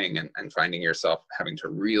form thing and finding yourself having to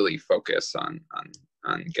really focus on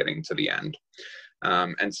getting to the end.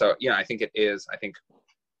 And so, yeah, I think it is. I think,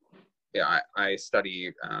 yeah, I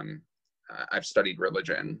study. I've studied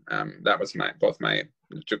religion. That was both my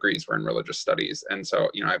degrees were in religious studies, and so,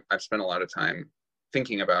 you know, I've spent a lot of time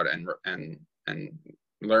thinking about and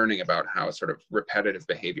learning about how sort of repetitive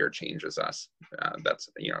behavior changes us. That's,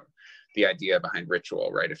 you know, the idea behind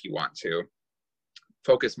ritual, right? If you want to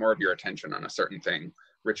focus more of your attention on a certain thing,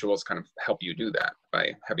 rituals kind of help you do that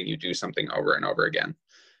by having you do something over and over again.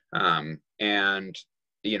 And,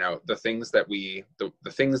 you know, the things that we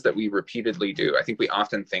repeatedly do, I think we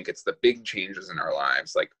often think it's the big changes in our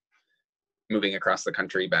lives, like moving across the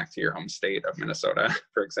country back to your home state of Minnesota,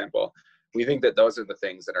 for example. We think that those are the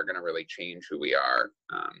things that are going to really change who we are.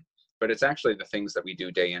 But it's actually the things that we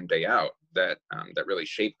do day in, day out that really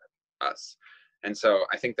shape us. And so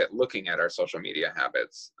I think that looking at our social media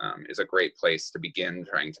habits is a great place to begin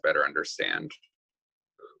trying to better understand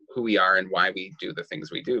who we are and why we do the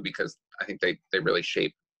things we do, because I think they really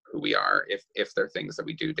shape who we are if they're things that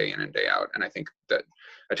we do day in and day out. And I think that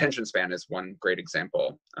attention span is one great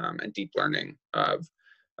example, and deep learning of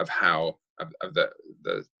how of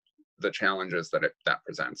the challenges that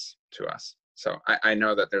presents to us. So I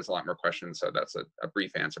know that there's a lot more questions, so that's a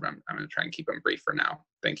brief answer, but I'm going to try and keep them brief for now.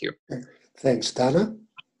 Thank you. Thanks. Donna?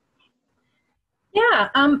 Yeah,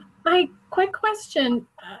 my quick question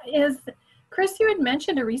is, Chris, you had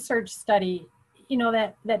mentioned a research study, you know,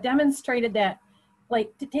 that demonstrated that,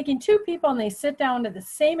 like, taking two people and they sit down to the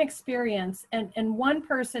same experience, and one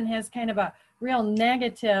person has kind of a real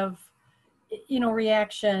negative, you know,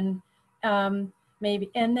 reaction,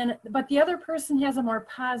 maybe, and then, but the other person has a more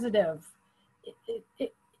positive.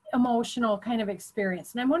 emotional kind of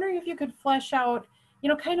experience. And I'm wondering if you could flesh out,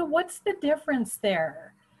 kind of what's the difference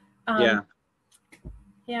there? Yeah.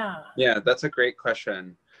 Yeah, That's a great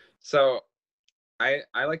question. So I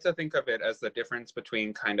like to think of it as the difference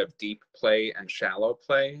between kind of deep play and shallow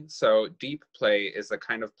play. So deep play is the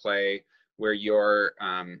kind of play where you're,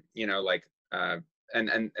 and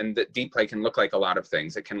the deep play can look like a lot of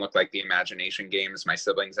things. It can look like the imagination games my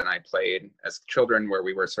siblings and I played as children, where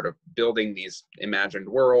we were sort of building these imagined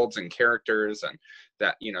worlds and characters, and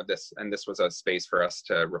that, this was a space for us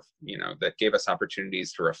to, that gave us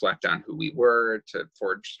opportunities to reflect on who we were, to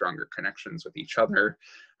forge stronger connections with each other.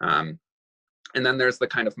 And then there's the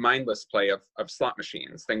kind of mindless play of slot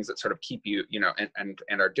machines, things that sort of keep you, and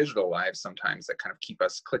our digital lives sometimes that kind of keep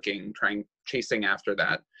us clicking, chasing after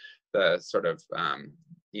that, the sort of,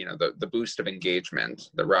 the boost of engagement,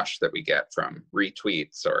 the rush that we get from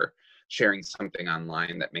retweets or sharing something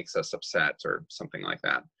online that makes us upset or something like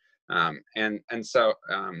that. So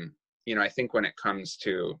I think when it comes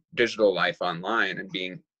to digital life online and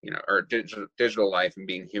being, or digital life and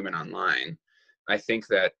being human online, I think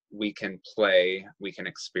that we can play, we can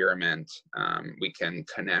experiment, we can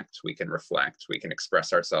connect, we can reflect, we can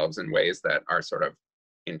express ourselves in ways that are sort of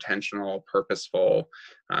intentional, purposeful,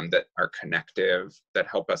 that are connective, that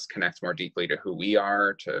help us connect more deeply to who we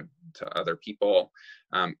are, to other people,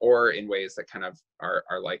 or in ways that kind of are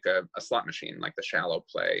like a slot machine, like the shallow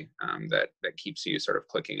play, that keeps you sort of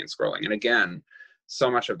clicking and scrolling. And again, so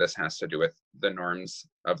much of this has to do with the norms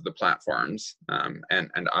of the platforms, and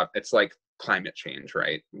it's like climate change,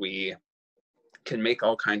 right? We can make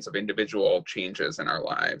all kinds of individual changes in our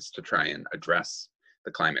lives to try and address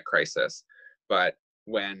the climate crisis, but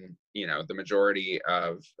when the majority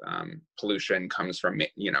of pollution comes from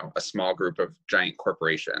a small group of giant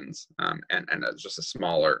corporations, and just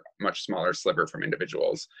a much smaller sliver from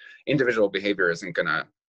individuals, individual behavior isn't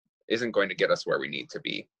going to get us where we need to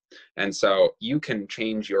be. And so you can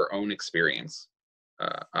change your own experience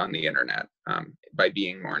on the internet by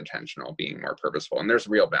being more intentional, being more purposeful, and there's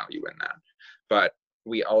real value in that. But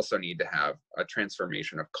we also need to have a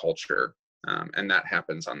transformation of culture, and that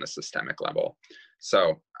happens on the systemic level.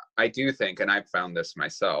 So I do think, and I've found this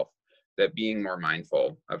myself, that being more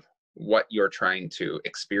mindful of what you're trying to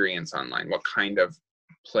experience online, what kind of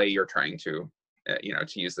play you're trying to,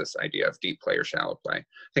 to use this idea of deep play or shallow play, I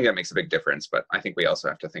think that makes a big difference. But I think we also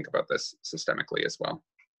have to think about this systemically as well.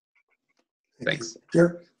 Thanks.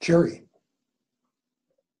 Jerry,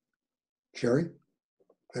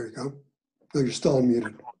 there you go. No, you're still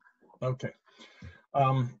unmuted. Okay.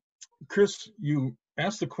 Chris, you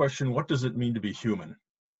asked the question, what does it mean to be human?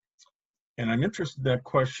 And I'm interested in that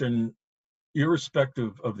question,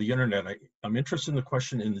 irrespective of the internet. I'm interested in the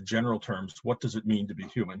question in the general terms, what does it mean to be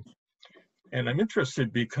human? And I'm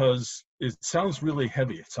interested because it sounds really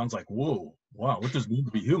heavy. It sounds like, whoa, wow, what does it mean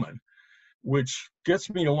to be human? Which gets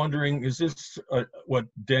me to wondering, is this what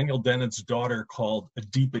Daniel Dennett's daughter called a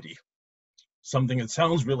deepity? Something that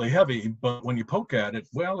sounds really heavy, but when you poke at it,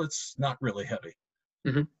 well, it's not really heavy.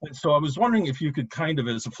 Mm-hmm. And so I was wondering if you could kind of,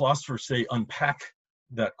 as a philosopher, say, unpack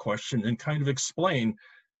that question and kind of explain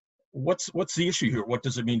what's the issue here? What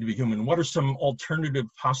does it mean to be human? What are some alternative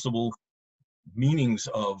possible meanings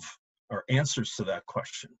of or answers to that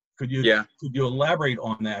question? Could you elaborate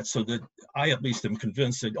on that so that I at least am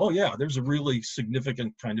convinced that, oh yeah, there's a really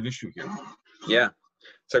significant kind of issue here? Yeah,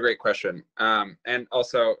 it's a great question. And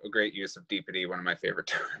also a great use of deepity, one of my favorite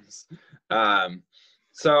terms.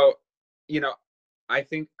 So, I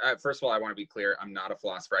think, first of all, I want to be clear, I'm not a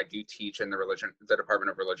philosopher. I do teach in the Department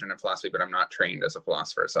of Religion and Philosophy, but I'm not trained as a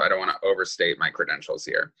philosopher. So I don't want to overstate my credentials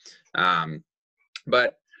here.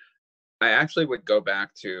 But I actually would go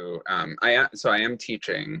back to, I am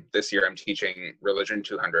teaching, this year I'm teaching Religion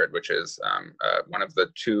 200, which is one of the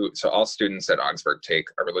two, so all students at Augsburg take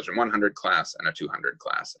a Religion 100 class and a 200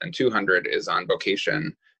 class. And 200 is on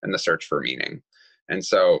vocation and the search for meaning. And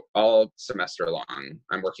so all semester long,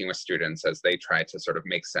 I'm working with students as they try to sort of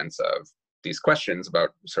make sense of these questions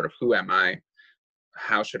about sort of who am I?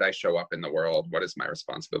 How should I show up in the world? What is my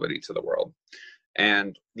responsibility to the world?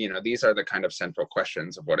 And, these are the kind of central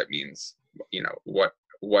questions of what it means, what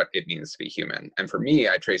it means to be human. And for me,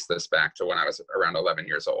 I trace this back to when I was around 11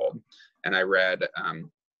 years old. And I read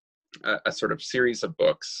a sort of series of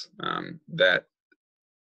books that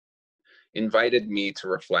invited me to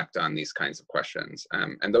reflect on these kinds of questions.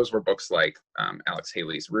 And those were books like Alex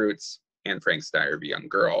Haley's Roots, Anne Frank's Diary of a Young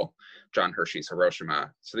Girl, John Hershey's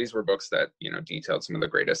Hiroshima. So these were books that, detailed some of the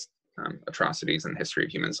greatest atrocities in the history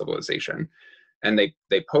of human civilization. And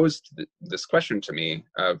they posed this question to me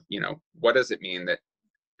of, what does it mean that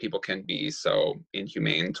people can be so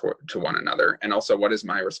inhumane to one another, and also what is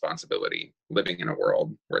my responsibility living in a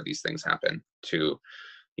world where these things happen to,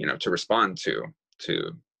 you know, to respond to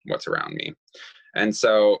what's around me. And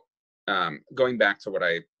so going back to what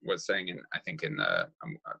I was saying, and I think in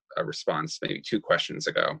a response maybe 2 questions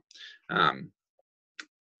ago,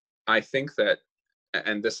 I think that,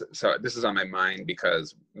 and this is on my mind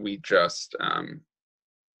because we just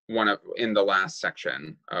in the last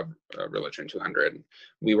section of Religion 200,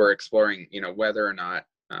 we were exploring, you know, whether or not,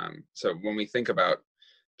 so when we think about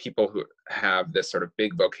people who have this sort of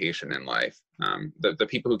big vocation in life, the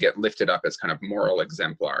people who get lifted up as kind of moral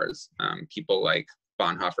exemplars, people like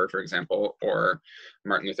Bonhoeffer, for example, or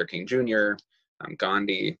Martin Luther King Jr.,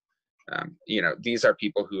 Gandhi, you know, these are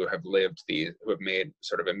people who have who have made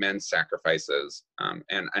sort of immense sacrifices,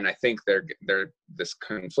 and I think this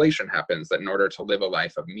conflation happens that in order to live a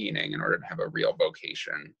life of meaning, in order to have a real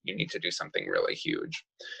vocation, you need to do something really huge.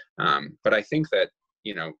 But I think that,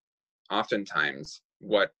 you know, oftentimes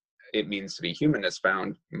what it means to be human is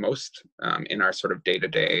found most in our sort of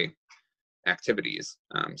day-to-day activities.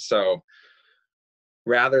 So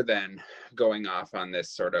rather than going off on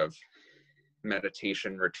this sort of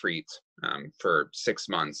meditation retreat for 6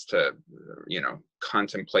 months to, you know,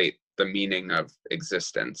 contemplate the meaning of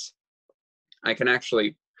existence, I can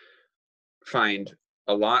actually find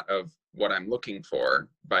a lot of what I'm looking for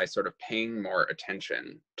by sort of paying more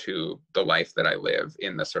attention to the life that I live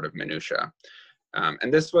in the sort of minutia.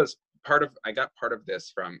 And this was I got part of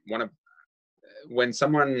this from when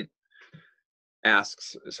someone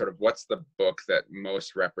asks sort of what's the book that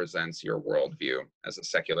most represents your worldview as a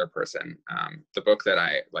secular person, the book that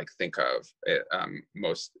I think of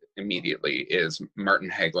most immediately is Martin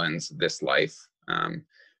Hagelin's This Life.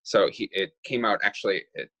 So it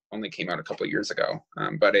only came out a couple of years ago,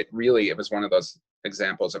 but it was one of those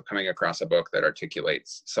examples of coming across a book that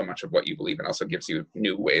articulates so much of what you believe and also gives you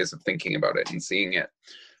new ways of thinking about it and seeing it.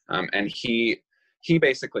 And he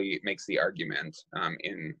basically makes the argument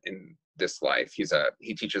in This Life.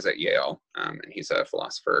 He teaches at Yale, and he's a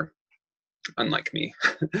philosopher, unlike me.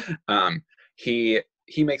 He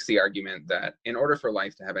makes the argument that in order for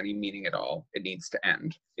life to have any meaning at all, it needs to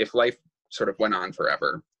end. If life sort of went on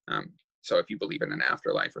forever, so if you believe in an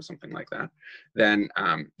afterlife or something like that, then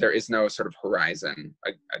there is no sort of horizon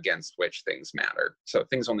against which things matter. So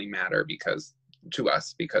things only matter to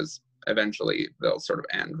us because eventually they'll sort of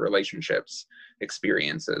end, relationships,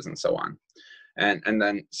 experiences, and so on. And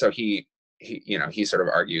then so he sort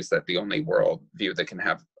of argues that the only world view that can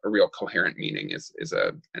have a real coherent meaning is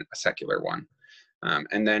a secular one.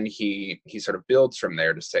 And then he sort of builds from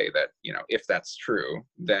there to say that, you know, if that's true,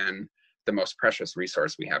 then the most precious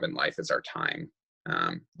resource we have in life is our time.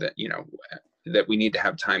 That, you know, that we need to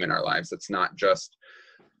have time in our lives that's not just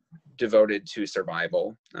devoted to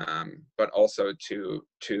survival, but also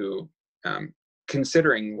to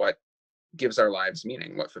considering what gives our lives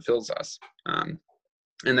meaning, what fulfills us.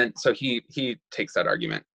 And then so he takes that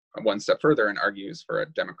argument one step further and argues for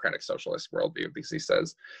a democratic socialist worldview, because he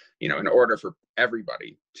says, you know, in order for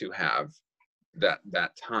everybody to have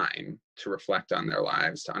that time to reflect on their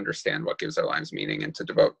lives, to understand what gives their lives meaning, and to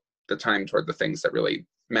devote the time toward the things that really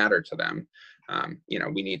matter to them, you know,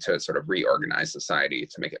 we need to sort of reorganize society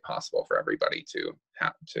to make it possible for everybody to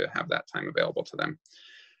have that time available to them.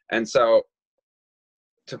 And so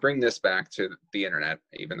to bring this back to the internet,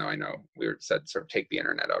 even though I know we said sort of take the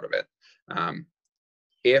internet out of it,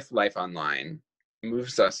 if life online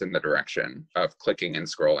moves us in the direction of clicking and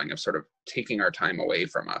scrolling, of sort of taking our time away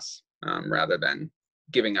from us, rather than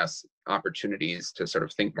giving us opportunities to sort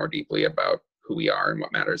of think more deeply about who we are and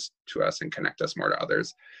what matters to us and connect us more to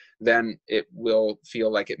others, then it will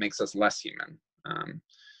feel like it makes us less human.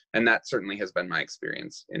 And that certainly has been my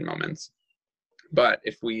experience in moments. But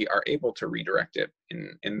if we are able to redirect it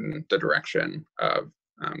in the direction of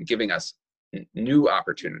giving us new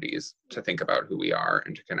opportunities to think about who we are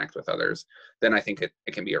and to connect with others, then I think it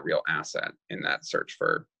can be a real asset in that search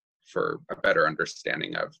for a better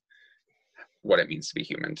understanding of what it means to be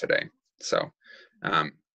human today. So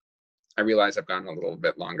I realize I've gone a little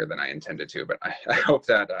bit longer than I intended to, but I hope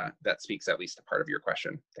that that speaks at least a part of your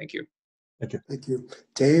question. Thank you. Thank you. Thank you.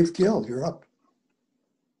 Dave Gill, you're up.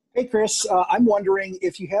 Hey, Chris, I'm wondering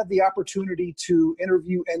if you had the opportunity to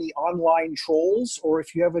interview any online trolls, or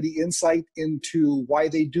if you have any insight into why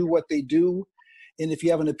they do what they do, and if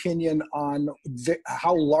you have an opinion on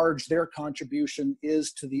how large their contribution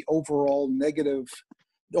is to the overall negativity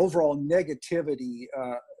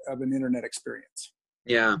of an internet experience.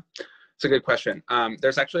 Yeah, it's a good question.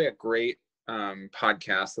 There's actually a great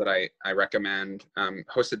podcast that I recommend,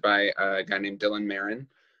 hosted by a guy named Dylan Marin.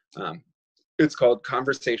 It's called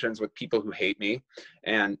Conversations with People Who Hate Me.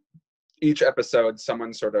 And each episode,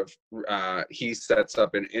 someone sort of, he sets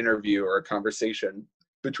up an interview or a conversation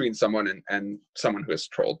between someone and someone who has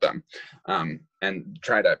trolled them, and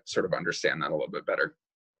try to sort of understand that a little bit better.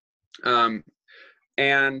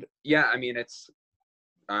 And yeah, I mean,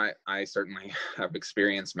 I certainly have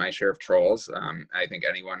experienced my share of trolls. I think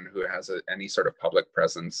anyone who has any sort of public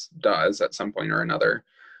presence does at some point or another.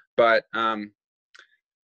 But,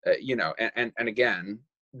 you know, and again,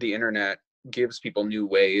 the internet gives people new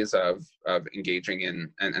ways of engaging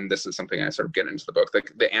in, and this is something I sort of get into the book,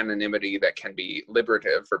 the anonymity that can be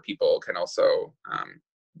liberative for people can also,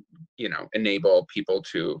 you know, enable people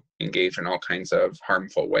to engage in all kinds of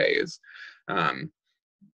harmful ways.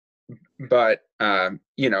 But,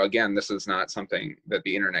 you know, again, this is not something that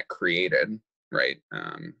the internet created, right?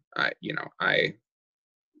 I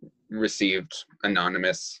received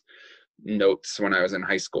anonymous notes when I was in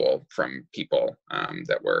high school from people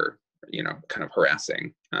that were, you know, kind of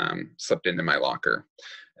harassing, slipped into my locker.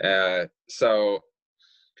 So,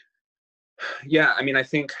 yeah, I mean, I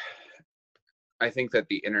think that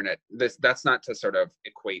the internet, that's not to sort of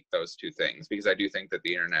equate those two things, because I do think that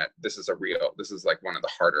the internet, this is like one of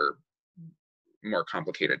the harder, more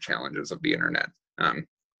complicated challenges of the internet,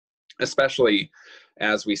 especially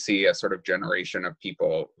as we see a sort of generation of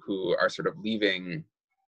people who are sort of leaving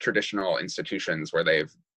traditional institutions where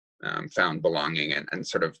they've found belonging, and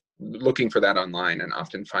sort of looking for that online, and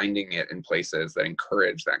often finding it in places that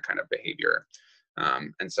encourage that kind of behavior.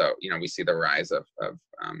 And so, you know, we see the rise of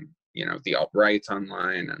you know, the alt-right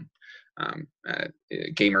online, and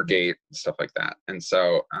Gamergate, stuff like that. And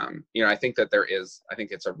so, you know, I think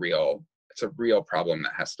it's a real problem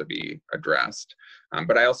that has to be addressed.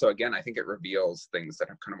 But I also, again, I think it reveals things that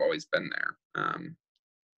have kind of always been there.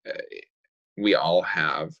 We all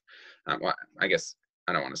have, well, I guess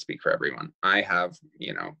I don't want to speak for everyone. I have,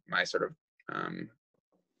 you know, my sort of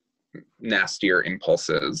nastier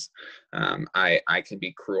impulses. I can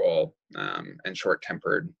be cruel and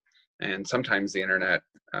short-tempered, and sometimes the internet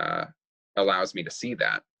allows me to see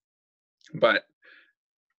that. But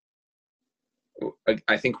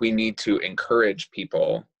I think we need to encourage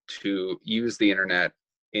people to use the internet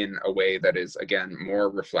in a way that is, again, more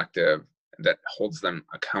reflective, that holds them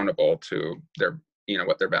accountable to their, you know,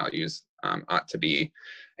 what their values ought to be.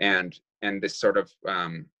 And this sort of,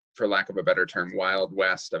 for lack of a better term, wild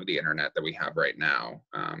west of the internet that we have right now,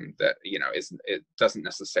 that, you know, it doesn't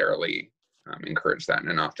necessarily encourage that,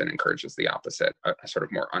 and often encourages the opposite, a sort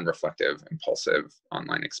of more unreflective, impulsive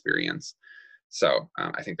online experience. So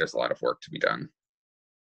I think there's a lot of work to be done.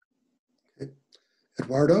 Okay.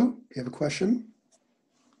 Eduardo, you have a question?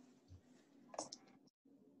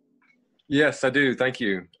 Yes, I do. Thank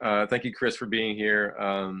you. Thank you, Chris, for being here,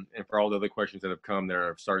 and for all the other questions that have come that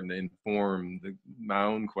are starting to inform my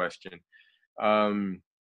own question.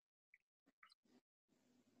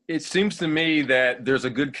 It seems to me that there's a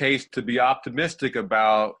good case to be optimistic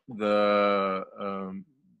about the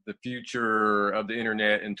future of the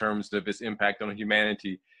internet in terms of its impact on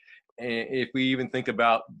humanity. And if we even think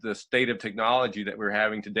about the state of technology that we're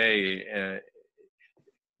having today,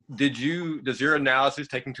 does your analysis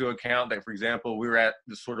take into account that, for example, we're at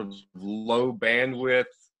the sort of low bandwidth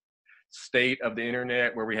state of the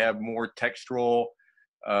internet where we have more textual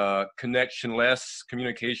connection-less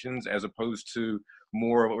communications, as opposed to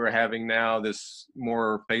more of what we're having now, this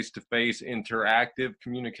more face-to-face interactive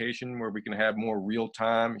communication where we can have more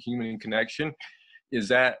real-time human connection? Is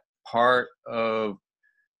that part of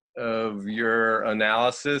your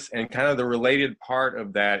analysis? And kind of the related part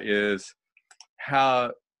of that is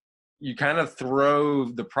how you kind of throw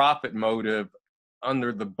the profit motive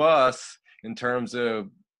under the bus in terms of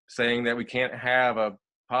saying that we can't have a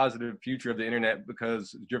positive future of the internet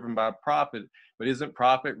because it's driven by profit. But isn't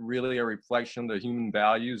profit really a reflection of the human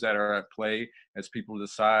values that are at play as people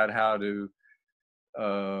decide how to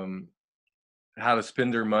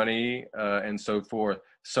spend their money and so forth?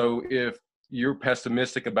 So if you're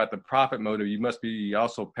pessimistic about the profit motive, you must be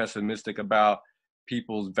also pessimistic about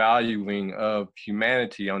people's valuing of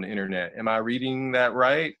humanity on the internet. Am I reading that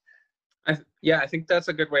right? Yeah, I think that's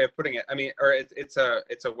a good way of putting it. I mean, or it's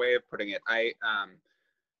a way of putting it.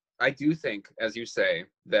 I do think, as you say,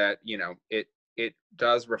 that, you know, it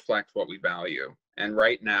does reflect what we value. And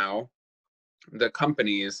right now, the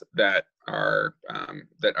companies that are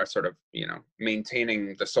sort of, you know,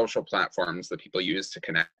 maintaining the social platforms that people use to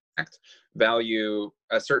connect value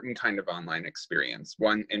a certain kind of online experience,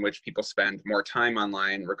 one in which people spend more time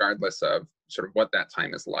online, regardless of sort of what that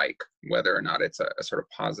time is like, whether or not it's a sort of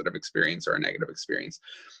positive experience or a negative experience.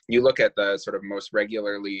 You look at the sort of most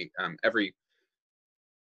regularly, every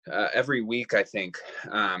every week, I think,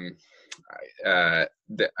 I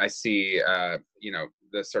see, you know,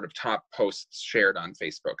 the sort of top posts shared on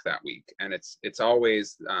Facebook that week, and it's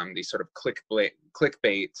always these sort of clickbait,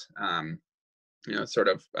 you know, sort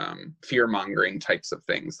of fear-mongering types of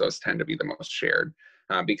things. Those tend to be the most shared,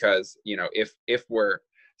 because, you know, if we're,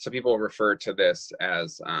 so people refer to this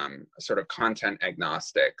as sort of content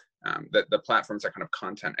agnostic, that the platforms are kind of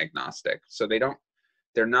content agnostic. So they don't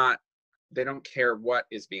care what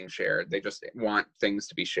is being shared. They just want things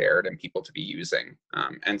to be shared and people to be using.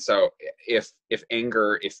 And so if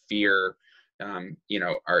anger, if fear, you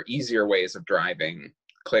know, are easier ways of driving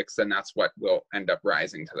clicks, then that's what will end up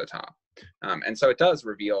rising to the top. And so it does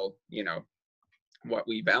reveal, you know, what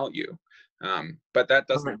we value. But that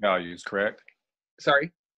doesn't— Current values, correct?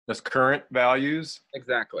 Sorry? That's current values.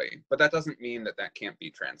 Exactly. But that doesn't mean that that can't be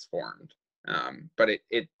transformed. But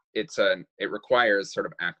it requires sort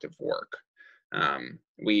of active work. And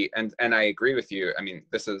I agree with you. I mean,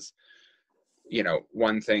 this is, you know,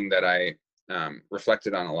 one thing that I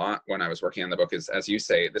reflected on a lot when I was working on the book is, as you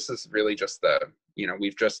say, this is really just you know,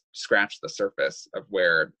 we've just scratched the surface of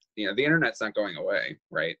where, you know, the internet's not going away,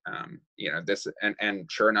 right? You know, this, and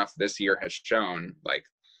sure enough, this year has shown, like,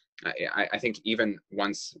 I think even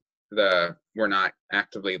once we're not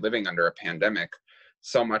actively living under a pandemic,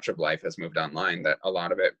 so much of life has moved online that a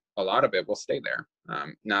lot of it will stay there.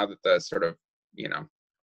 Now that the sort of, you know,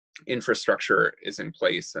 infrastructure is in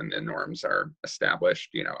place and the norms are established,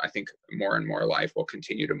 you know, I think more and more life will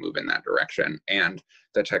continue to move in that direction, and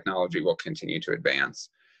the technology will continue to advance.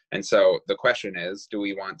 And so the question is, do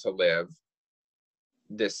we want to live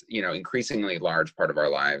this, you know, increasingly large part of our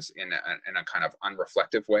lives in a kind of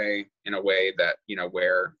unreflective way, in a way that, you know,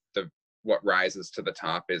 where what rises to the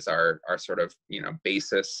top is our sort of, you know,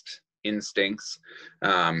 basest instincts,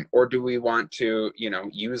 or do we want to, you know,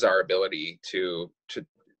 use our ability to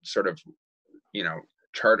sort of, you know,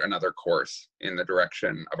 chart another course in the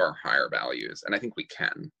direction of our higher values? And I think we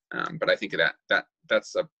can, but I think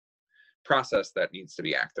that's a process that needs to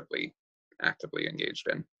be actively engaged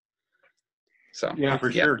in. So yeah,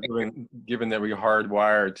 for sure. Given that we're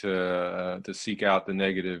hardwired to seek out the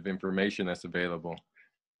negative information that's available.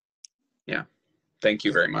 Yeah. Thank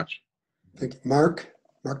you very much. Thank you. Mark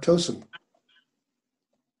Tosin.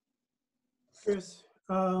 Chris,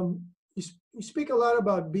 you speak a lot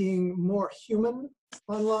about being more human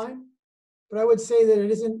online, but I would say that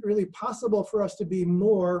it isn't really possible for us to be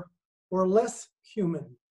more or less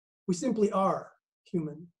human. We simply are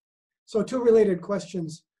human. So two related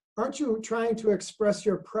questions. Aren't you trying to express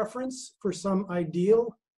your preference for some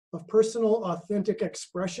ideal of personal, authentic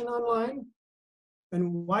expression online?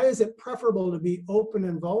 And why is it preferable to be open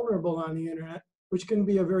and vulnerable on the internet, which can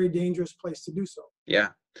be a very dangerous place to do so? Yeah,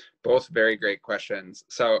 both very great questions.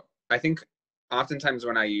 So I think oftentimes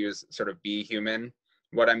when I use sort of be human,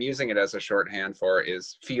 what I'm using it as a shorthand for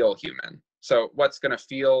is feel human. So what's going to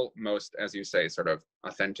feel most, as you say, sort of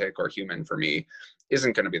authentic or human for me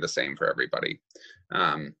isn't going to be the same for everybody.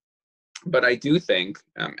 But I do think,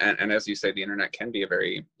 and as you say, the internet can be a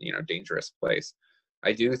very, you know, dangerous place.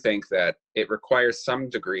 I do think that it requires some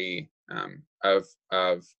degree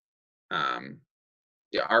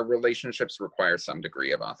yeah, our relationships require some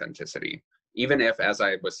degree of authenticity. Even if, as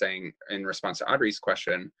I was saying in response to Audrey's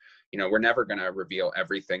question, you know, we're never going to reveal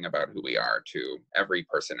everything about who we are to every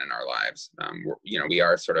person in our lives. You know, we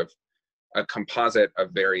are sort of a composite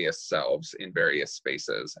of various selves in various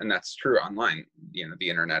spaces, and that's true online. You know, the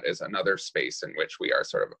internet is another space in which we are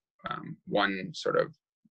sort of one sort of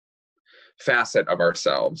facet of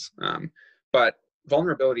ourselves. But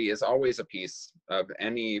vulnerability is always a piece of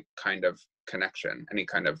any kind of connection, any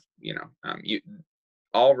kind of, you know,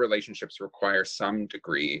 all relationships require some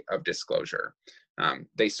degree of disclosure.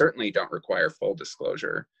 They certainly don't require full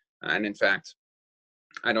disclosure. And in fact,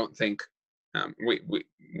 I don't think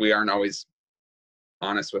we aren't always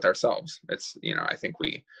honest with ourselves. It's, you know, I think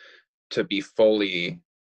to be fully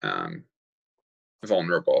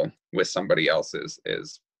vulnerable with somebody else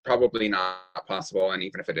is probably not possible. And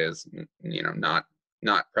even if it is, you know,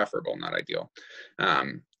 not preferable, not ideal.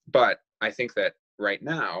 But I think that right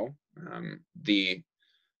now, the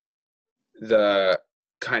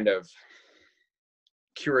kind of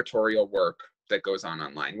curatorial work that goes on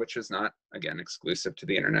online, which is not, again, exclusive to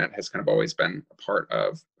the internet, has kind of always been a part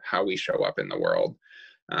of how we show up in the world.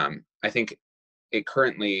 I think it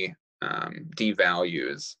currently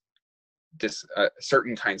devalues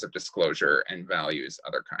certain kinds of disclosure and values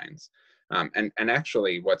other kinds. And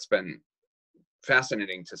actually, what's been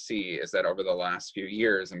fascinating to see is that over the last few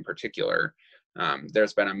years in particular,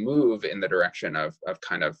 there's been a move in the direction of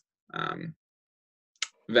kind of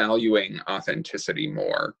valuing authenticity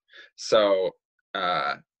more. So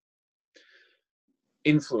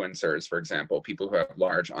influencers, for example, people who have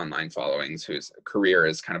large online followings, whose career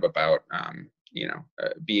is kind of about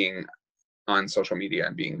being on social media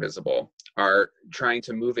and being visible, are trying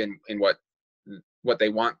to move in what they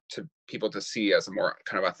want people to see as a more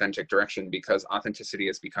kind of authentic direction, because authenticity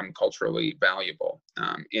has become culturally valuable.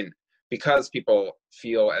 Because people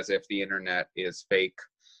feel as if the internet is fake,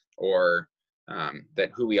 or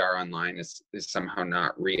that who we are online is somehow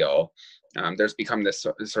not real. There's become this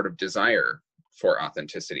sort of desire for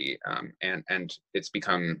authenticity, and it's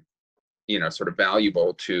become, sort of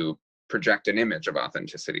valuable to project an image of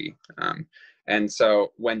authenticity. And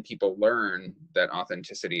so when people learn that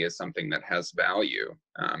authenticity is something that has value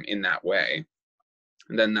in that way,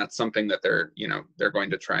 then that's something that they're going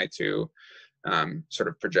to try to sort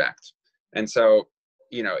of project. And so,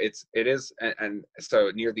 it is, and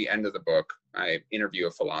so near the end of the book, I interview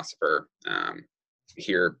a philosopher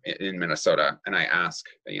here in Minnesota, and I ask,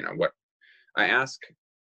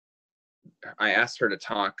 I asked her to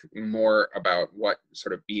talk more about what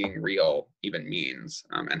sort of being real even means,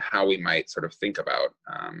 and how we might sort of think about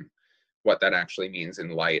what that actually means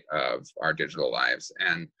in light of our digital lives.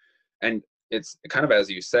 And it's kind of, as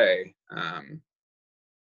you say,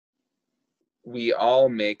 we all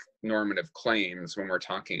make normative claims when we're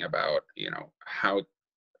talking about,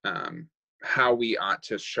 how we ought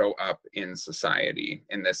to show up in society,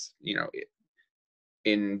 in this,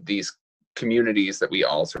 in these communities that we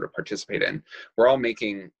all sort of participate in. We're all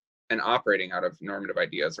making and operating out of normative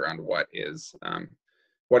ideas around what is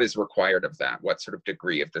required of that, what sort of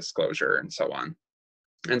degree of disclosure, and so on.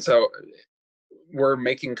 And so we're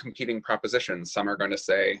making competing propositions. Some are going to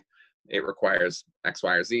say it requires X,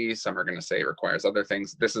 Y, or Z. Some are going to say it requires other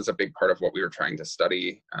things. This is a big part of what we were trying to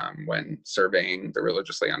study when surveying the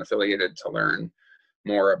religiously unaffiliated, to learn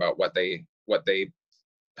more about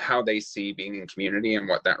how they see being in community and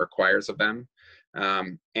what that requires of them.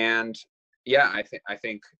 And yeah, I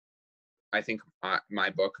think my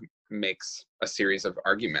book makes a series of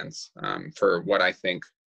arguments for what I think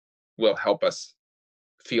will help us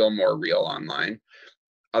feel more real online.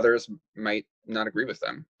 Others might not agree with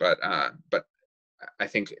them, but I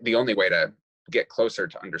think the only way to get closer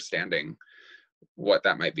to understanding what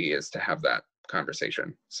that might be is to have that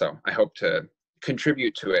conversation. So I hope to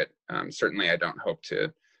contribute to it. Certainly I don't hope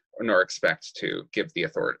to, nor expect to, give the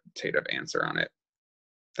authoritative answer on it.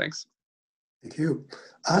 Thanks. Thank you.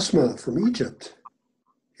 Asma from Egypt,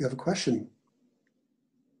 you have a question.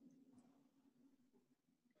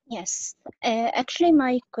 Yes, actually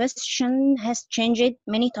my question has changed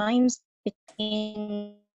many times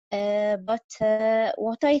between, but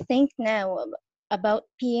what I think now about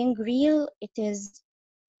being real, it is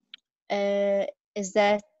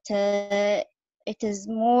that it is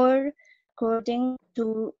more according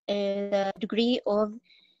to the degree of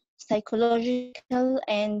psychological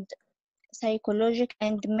and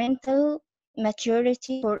mental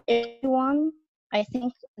maturity for everyone. I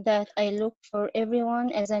think that I look for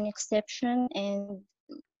everyone as an exception, and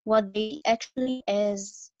what they actually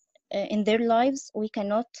as in their lives, we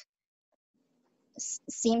cannot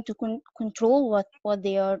seem to control what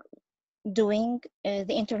they are doing.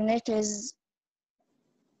 The internet is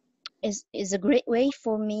a great way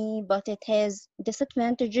for me, but it has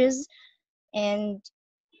disadvantages, and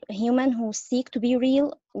a human who seek to be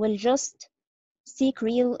real will just seek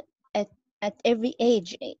real at every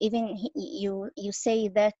age. Even you say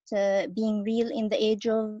that being real in the age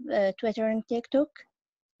of Twitter and TikTok,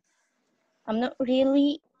 I'm not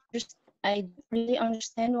really I don't really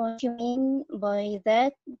understand what you mean by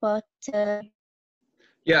that, but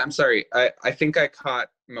yeah, I'm sorry. I think I caught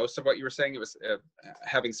most of what you were saying. It was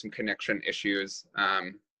having some connection issues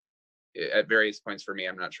at various points for me.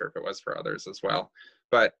 I'm not sure if it was for others as well.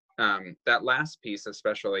 But that last piece,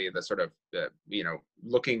 especially the sort of,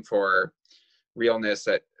 looking for realness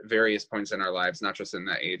at various points in our lives, not just in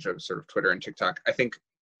the age of sort of Twitter and TikTok. I think,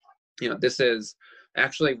 this is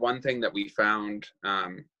actually one thing that we found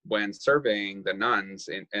when surveying the nuns,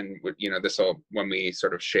 and this will, when we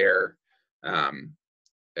sort of share,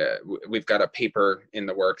 we've got a paper in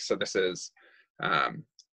the works. So this is, I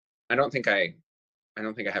don't think I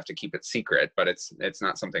have to keep it secret, but it's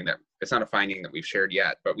not something that, it's not a finding that we've shared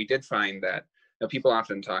yet. But we did find that people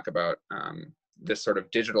often talk about this sort of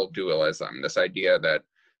digital dualism, this idea that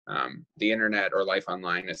the internet or life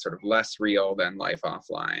online is sort of less real than life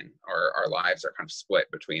offline, or our lives are kind of split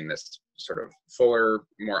between this sort of fuller,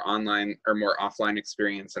 more online or more offline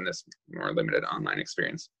experience and this more limited online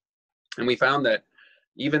experience. And we found that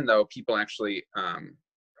even though people actually,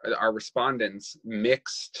 our respondents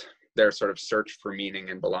mixed their sort of search for meaning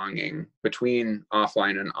and belonging between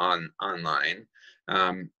offline and online,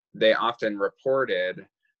 they often reported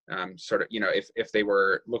sort of, if they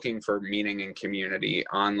were looking for meaning and community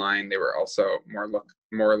online, they were also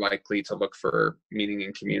more likely to look for meaning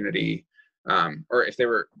and community, or if they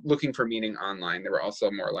were looking for meaning online, they were also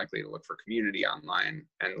more likely to look for community online.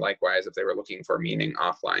 And likewise, if they were looking for meaning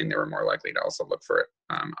offline, they were more likely to also look for it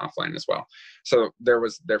offline as well. So there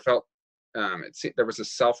was a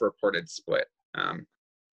self-reported split,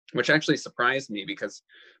 which actually surprised me, because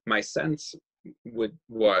my sense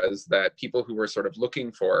was that people who were sort of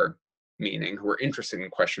looking for meaning, who were interested in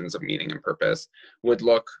questions of meaning and purpose, would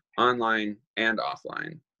look online and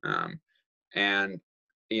offline, and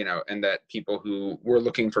that people who were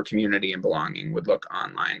looking for community and belonging would look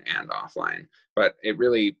online and offline. But it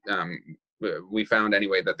really, we found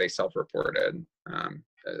anyway that they self-reported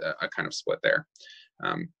a kind of split there.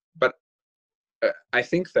 But I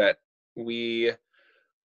think that we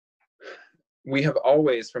have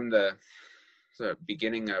always, from the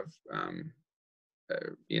beginning of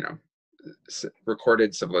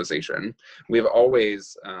recorded civilization, we've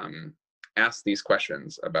always asked these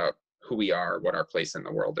questions about who we are, what our place in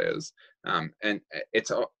the world is,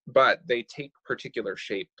 but they take particular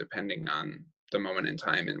shape depending on the moment in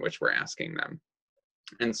time in which we're asking them.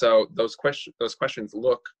 And so those questions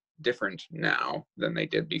look different now than they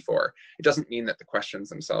did before. It doesn't mean that the questions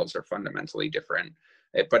themselves are fundamentally different,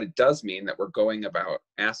 but it does mean that we're going about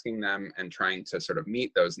asking them and trying to sort of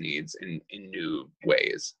meet those needs in new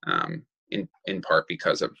ways, in part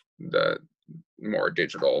because of the more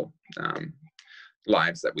digital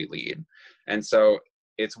lives that we lead. And so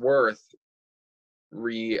it's worth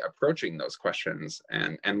reapproaching those questions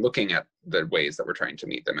and looking at the ways that we're trying to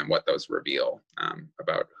meet them and what those reveal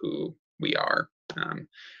about who we are.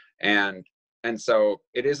 And so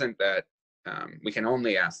it isn't that we can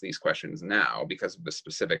only ask these questions now because of the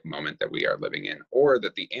specific moment that we are living in, or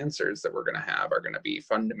that the answers that we're going to have are going to be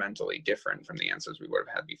fundamentally different from the answers we would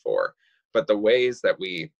have had before. But the ways that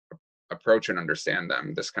we approach and understand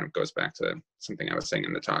them, this kind of goes back to something I was saying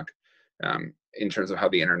in the talk, in terms of how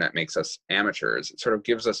the internet makes us amateurs. It sort of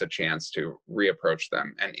gives us a chance to reapproach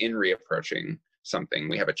them. And in reapproaching something,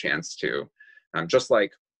 we have a chance to, just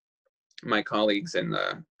like my colleagues in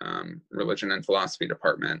the religion and philosophy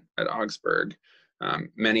department at Augsburg,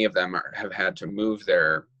 many of them have had to move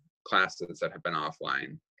their classes that have been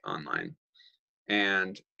offline online.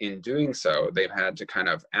 And in doing so, they've had to kind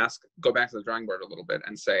of go back to the drawing board a little bit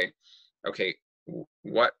and say, okay,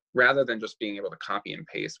 rather than just being able to copy and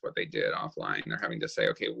paste what they did offline, they're having to say,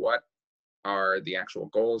 okay, what are the actual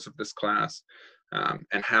goals of this class?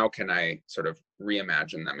 And how can I sort of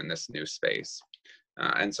reimagine them in this new space?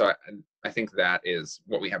 And so I think that is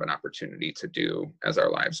what we have an opportunity to do as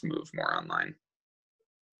our lives move more online.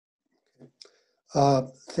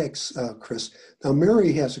 Thanks, Chris. Now,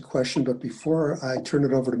 Mary has a question, but before I turn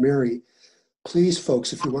it over to Mary, please,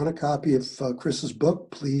 folks, if you want a copy of Chris's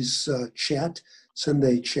book, please send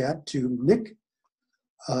a chat to Nick,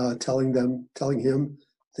 telling him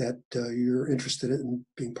that you're interested in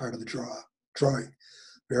being part of the drawing.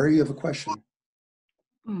 Mary, you have a question.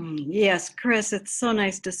 Yes, Chris, it's so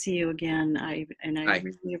nice to see you again. I Hi.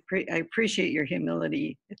 really appreciate your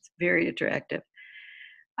humility. It's very attractive.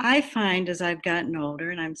 I find as I've gotten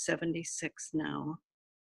older, and I'm 76 now,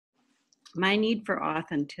 my need for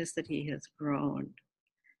authenticity has grown.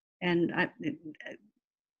 And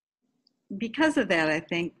because of that, I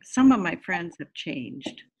think some of my friends have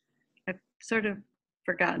changed. I've sort of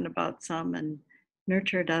forgotten about some and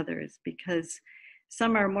nurtured others, because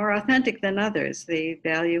some are more authentic than others. They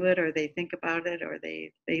value it, or they think about it, or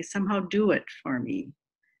they somehow do it for me,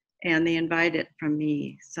 and they invite it from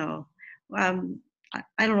me. So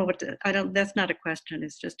I don't know that's not a question,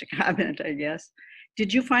 it's just a comment, I guess.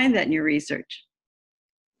 Did you find that in your research?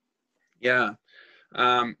 Yeah,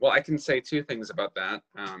 well, I can say two things about that.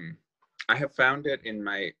 I have found it in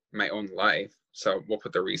my own life, so we'll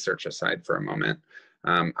put the research aside for a moment.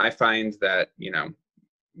 I find that,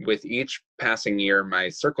 with each passing year, my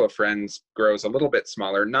circle of friends grows a little bit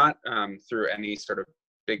smaller, not through any sort of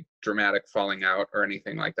big dramatic falling out or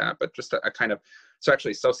anything like that, but just a kind of, so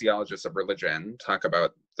actually sociologists of religion talk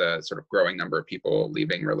about the sort of growing number of people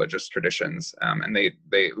leaving religious traditions. And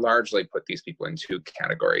they largely put these people in two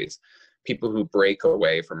categories: people who break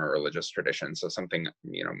away from a religious tradition, so something,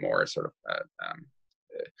 more sort of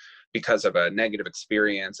because of a negative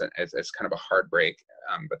experience, and it's kind of a hard break.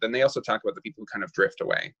 But then they also talk about the people who kind of drift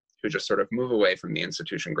away, who just sort of move away from the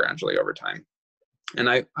institution gradually over time. And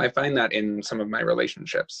I find that in some of my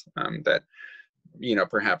relationships, that,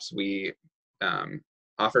 perhaps we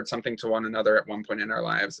offered something to one another at one point in our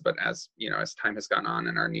lives, but as as time has gone on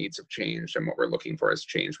and our needs have changed and what we're looking for has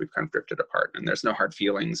changed, we've kind of drifted apart, and there's no hard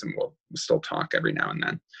feelings, and we'll still talk every now and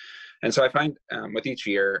then. And so I find with each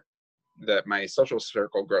year that my social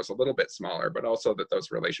circle grows a little bit smaller, but also that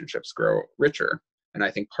those relationships grow richer. And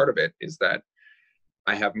I think part of it is that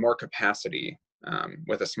I have more capacity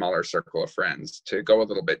with a smaller circle of friends to go a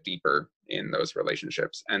little bit deeper in those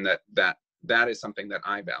relationships, and that is something that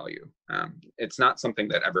I value. It's not something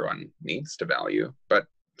that everyone needs to value, but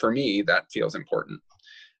for me, that feels important.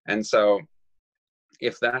 And so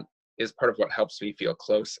if that is part of what helps me feel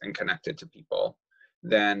close and connected to people,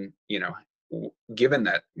 then, given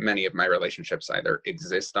that many of my relationships either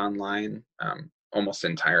exist online almost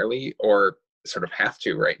entirely, or sort of have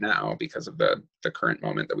to right now because of the current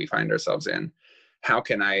moment that we find ourselves in, how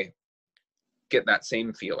can I get that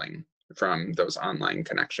same feeling from those online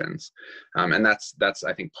connections? And that's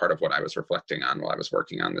I think part of what I was reflecting on while I was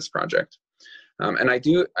working on this project. And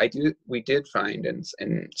we did find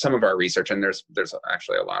in some of our research, and there's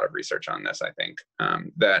actually a lot of research on this, I think,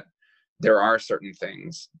 that there are certain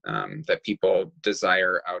things that people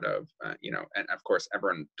desire out of, and of course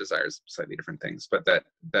everyone desires slightly different things, but that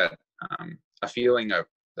a feeling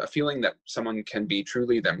that someone can be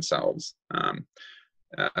truly themselves,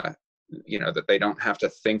 that they don't have to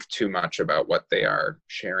think too much about what they are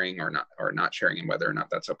sharing or not sharing, and whether or not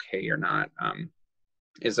that's okay or not,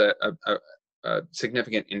 is a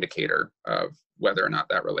significant indicator of whether or not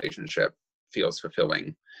that relationship feels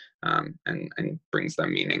fulfilling and brings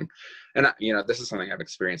them meaning. And this is something I've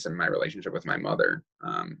experienced in my relationship with my mother,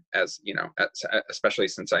 especially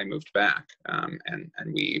since I moved back, and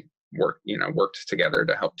we worked together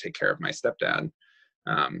to help take care of my stepdad.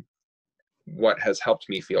 What has helped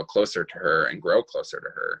me feel closer to her and grow closer to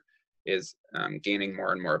her is gaining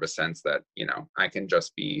more and more of a sense that I can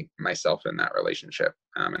just be myself in that relationship,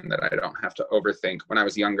 and that I don't have to overthink. When I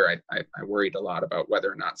was younger, I worried a lot about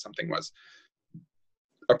whether or not something was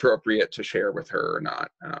appropriate to share with her or not,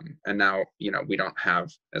 and now we don't have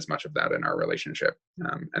as much of that in our relationship,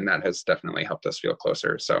 and that has definitely helped us feel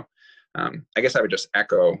closer. So I guess I would just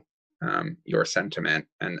echo your sentiment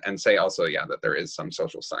and say also, that there is some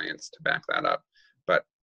social science to back that up, but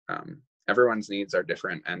everyone's needs are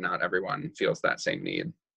different, and not everyone feels that same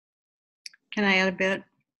need. Can I add a bit?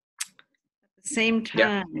 At the same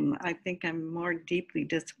time, I think I'm more deeply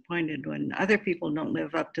disappointed when other people don't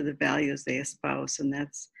live up to the values they espouse, and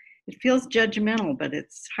it feels judgmental, but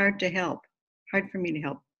it's hard for me to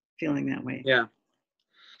help feeling that way. Yeah,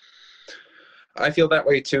 I feel that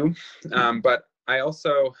way too, but I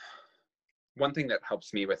also, one thing that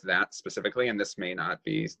helps me with that specifically, and this may not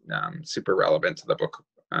be super relevant to the book,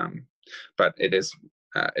 but it's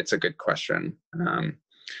a good question.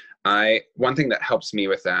 One thing that helps me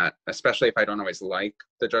with that, especially if I don't always like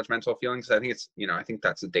the judgmental feelings, I think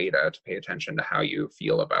that's data to pay attention to how you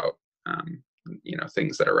feel about,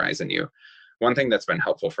 things that arise in you. One thing that's been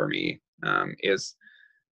helpful for me is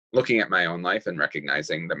looking at my own life and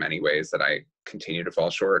recognizing the many ways that I continue to fall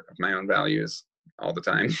short of my own values all the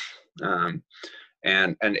time.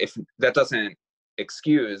 And if that doesn't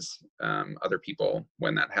excuse other people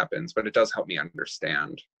when that happens, but it does help me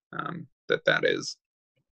understand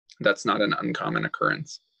that's not an uncommon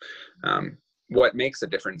occurrence. What makes a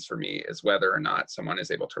difference for me is whether or not someone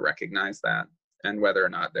is able to recognize that, and whether or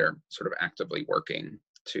not they're sort of actively working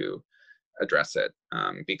to address it.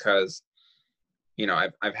 Because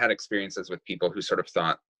I've had experiences with people who sort of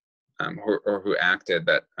thought who acted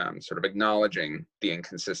that sort of acknowledging the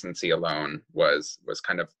inconsistency alone was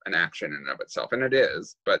kind of an action in and of itself, and it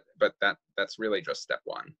is, but that's really just step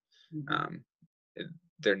one.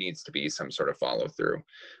 There needs to be some sort of follow through,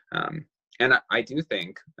 and I do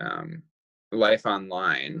think life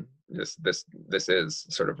online. This is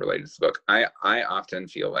sort of related to the book. I often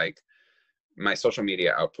feel like my social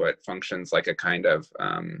media output functions like a kind of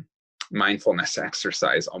mindfulness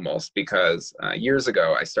exercise almost, because years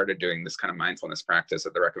ago I started doing this kind of mindfulness practice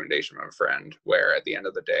at the recommendation of a friend, where at the end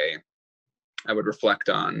of the day I would reflect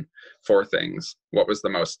on 4 things. What was the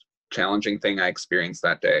most challenging thing I experienced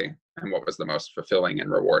that day, and what was the most fulfilling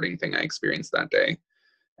and rewarding thing I experienced that day,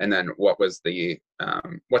 and then what's the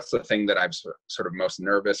thing that I'm sort of most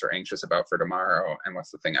nervous or anxious about for tomorrow, and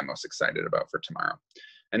what's the thing I'm most excited about for tomorrow.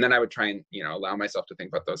 And then I would try and allow myself to think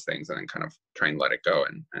about those things, and then kind of try and let it go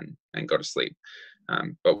and go to sleep.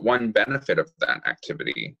 But one benefit of that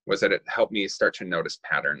activity was that it helped me start to notice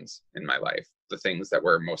patterns in my life, the things that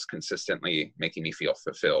were most consistently making me feel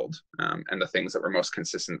fulfilled, and the things that were most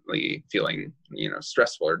consistently feeling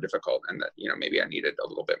stressful or difficult, and that maybe I needed a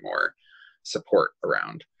little bit more support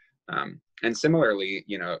around. And similarly,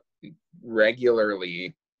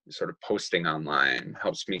 regularly sort of posting online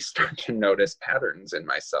helps me start to notice patterns in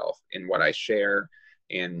myself, in what I share,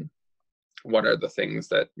 in what are the things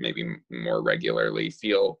that maybe more regularly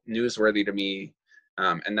feel newsworthy to me.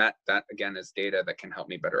 And that again is data that can help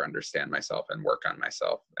me better understand myself and work on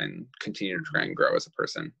myself and continue to try and grow as a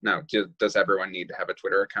person. Now, does everyone need to have a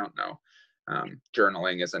Twitter account? No.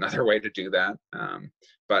 Journaling is another way to do that.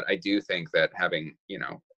 But I do think that having,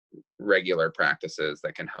 regular practices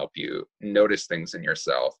that can help you notice things in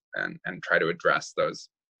yourself and try to address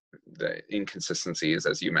the inconsistencies,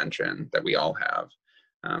 as you mentioned, that we all have,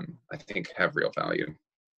 I think have real value.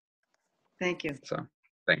 Thank you. So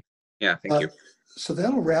thank you. So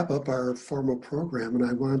that'll wrap up our formal program, and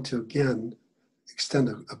I want to again extend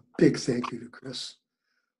a big thank you to Chris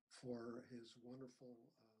for his wonderful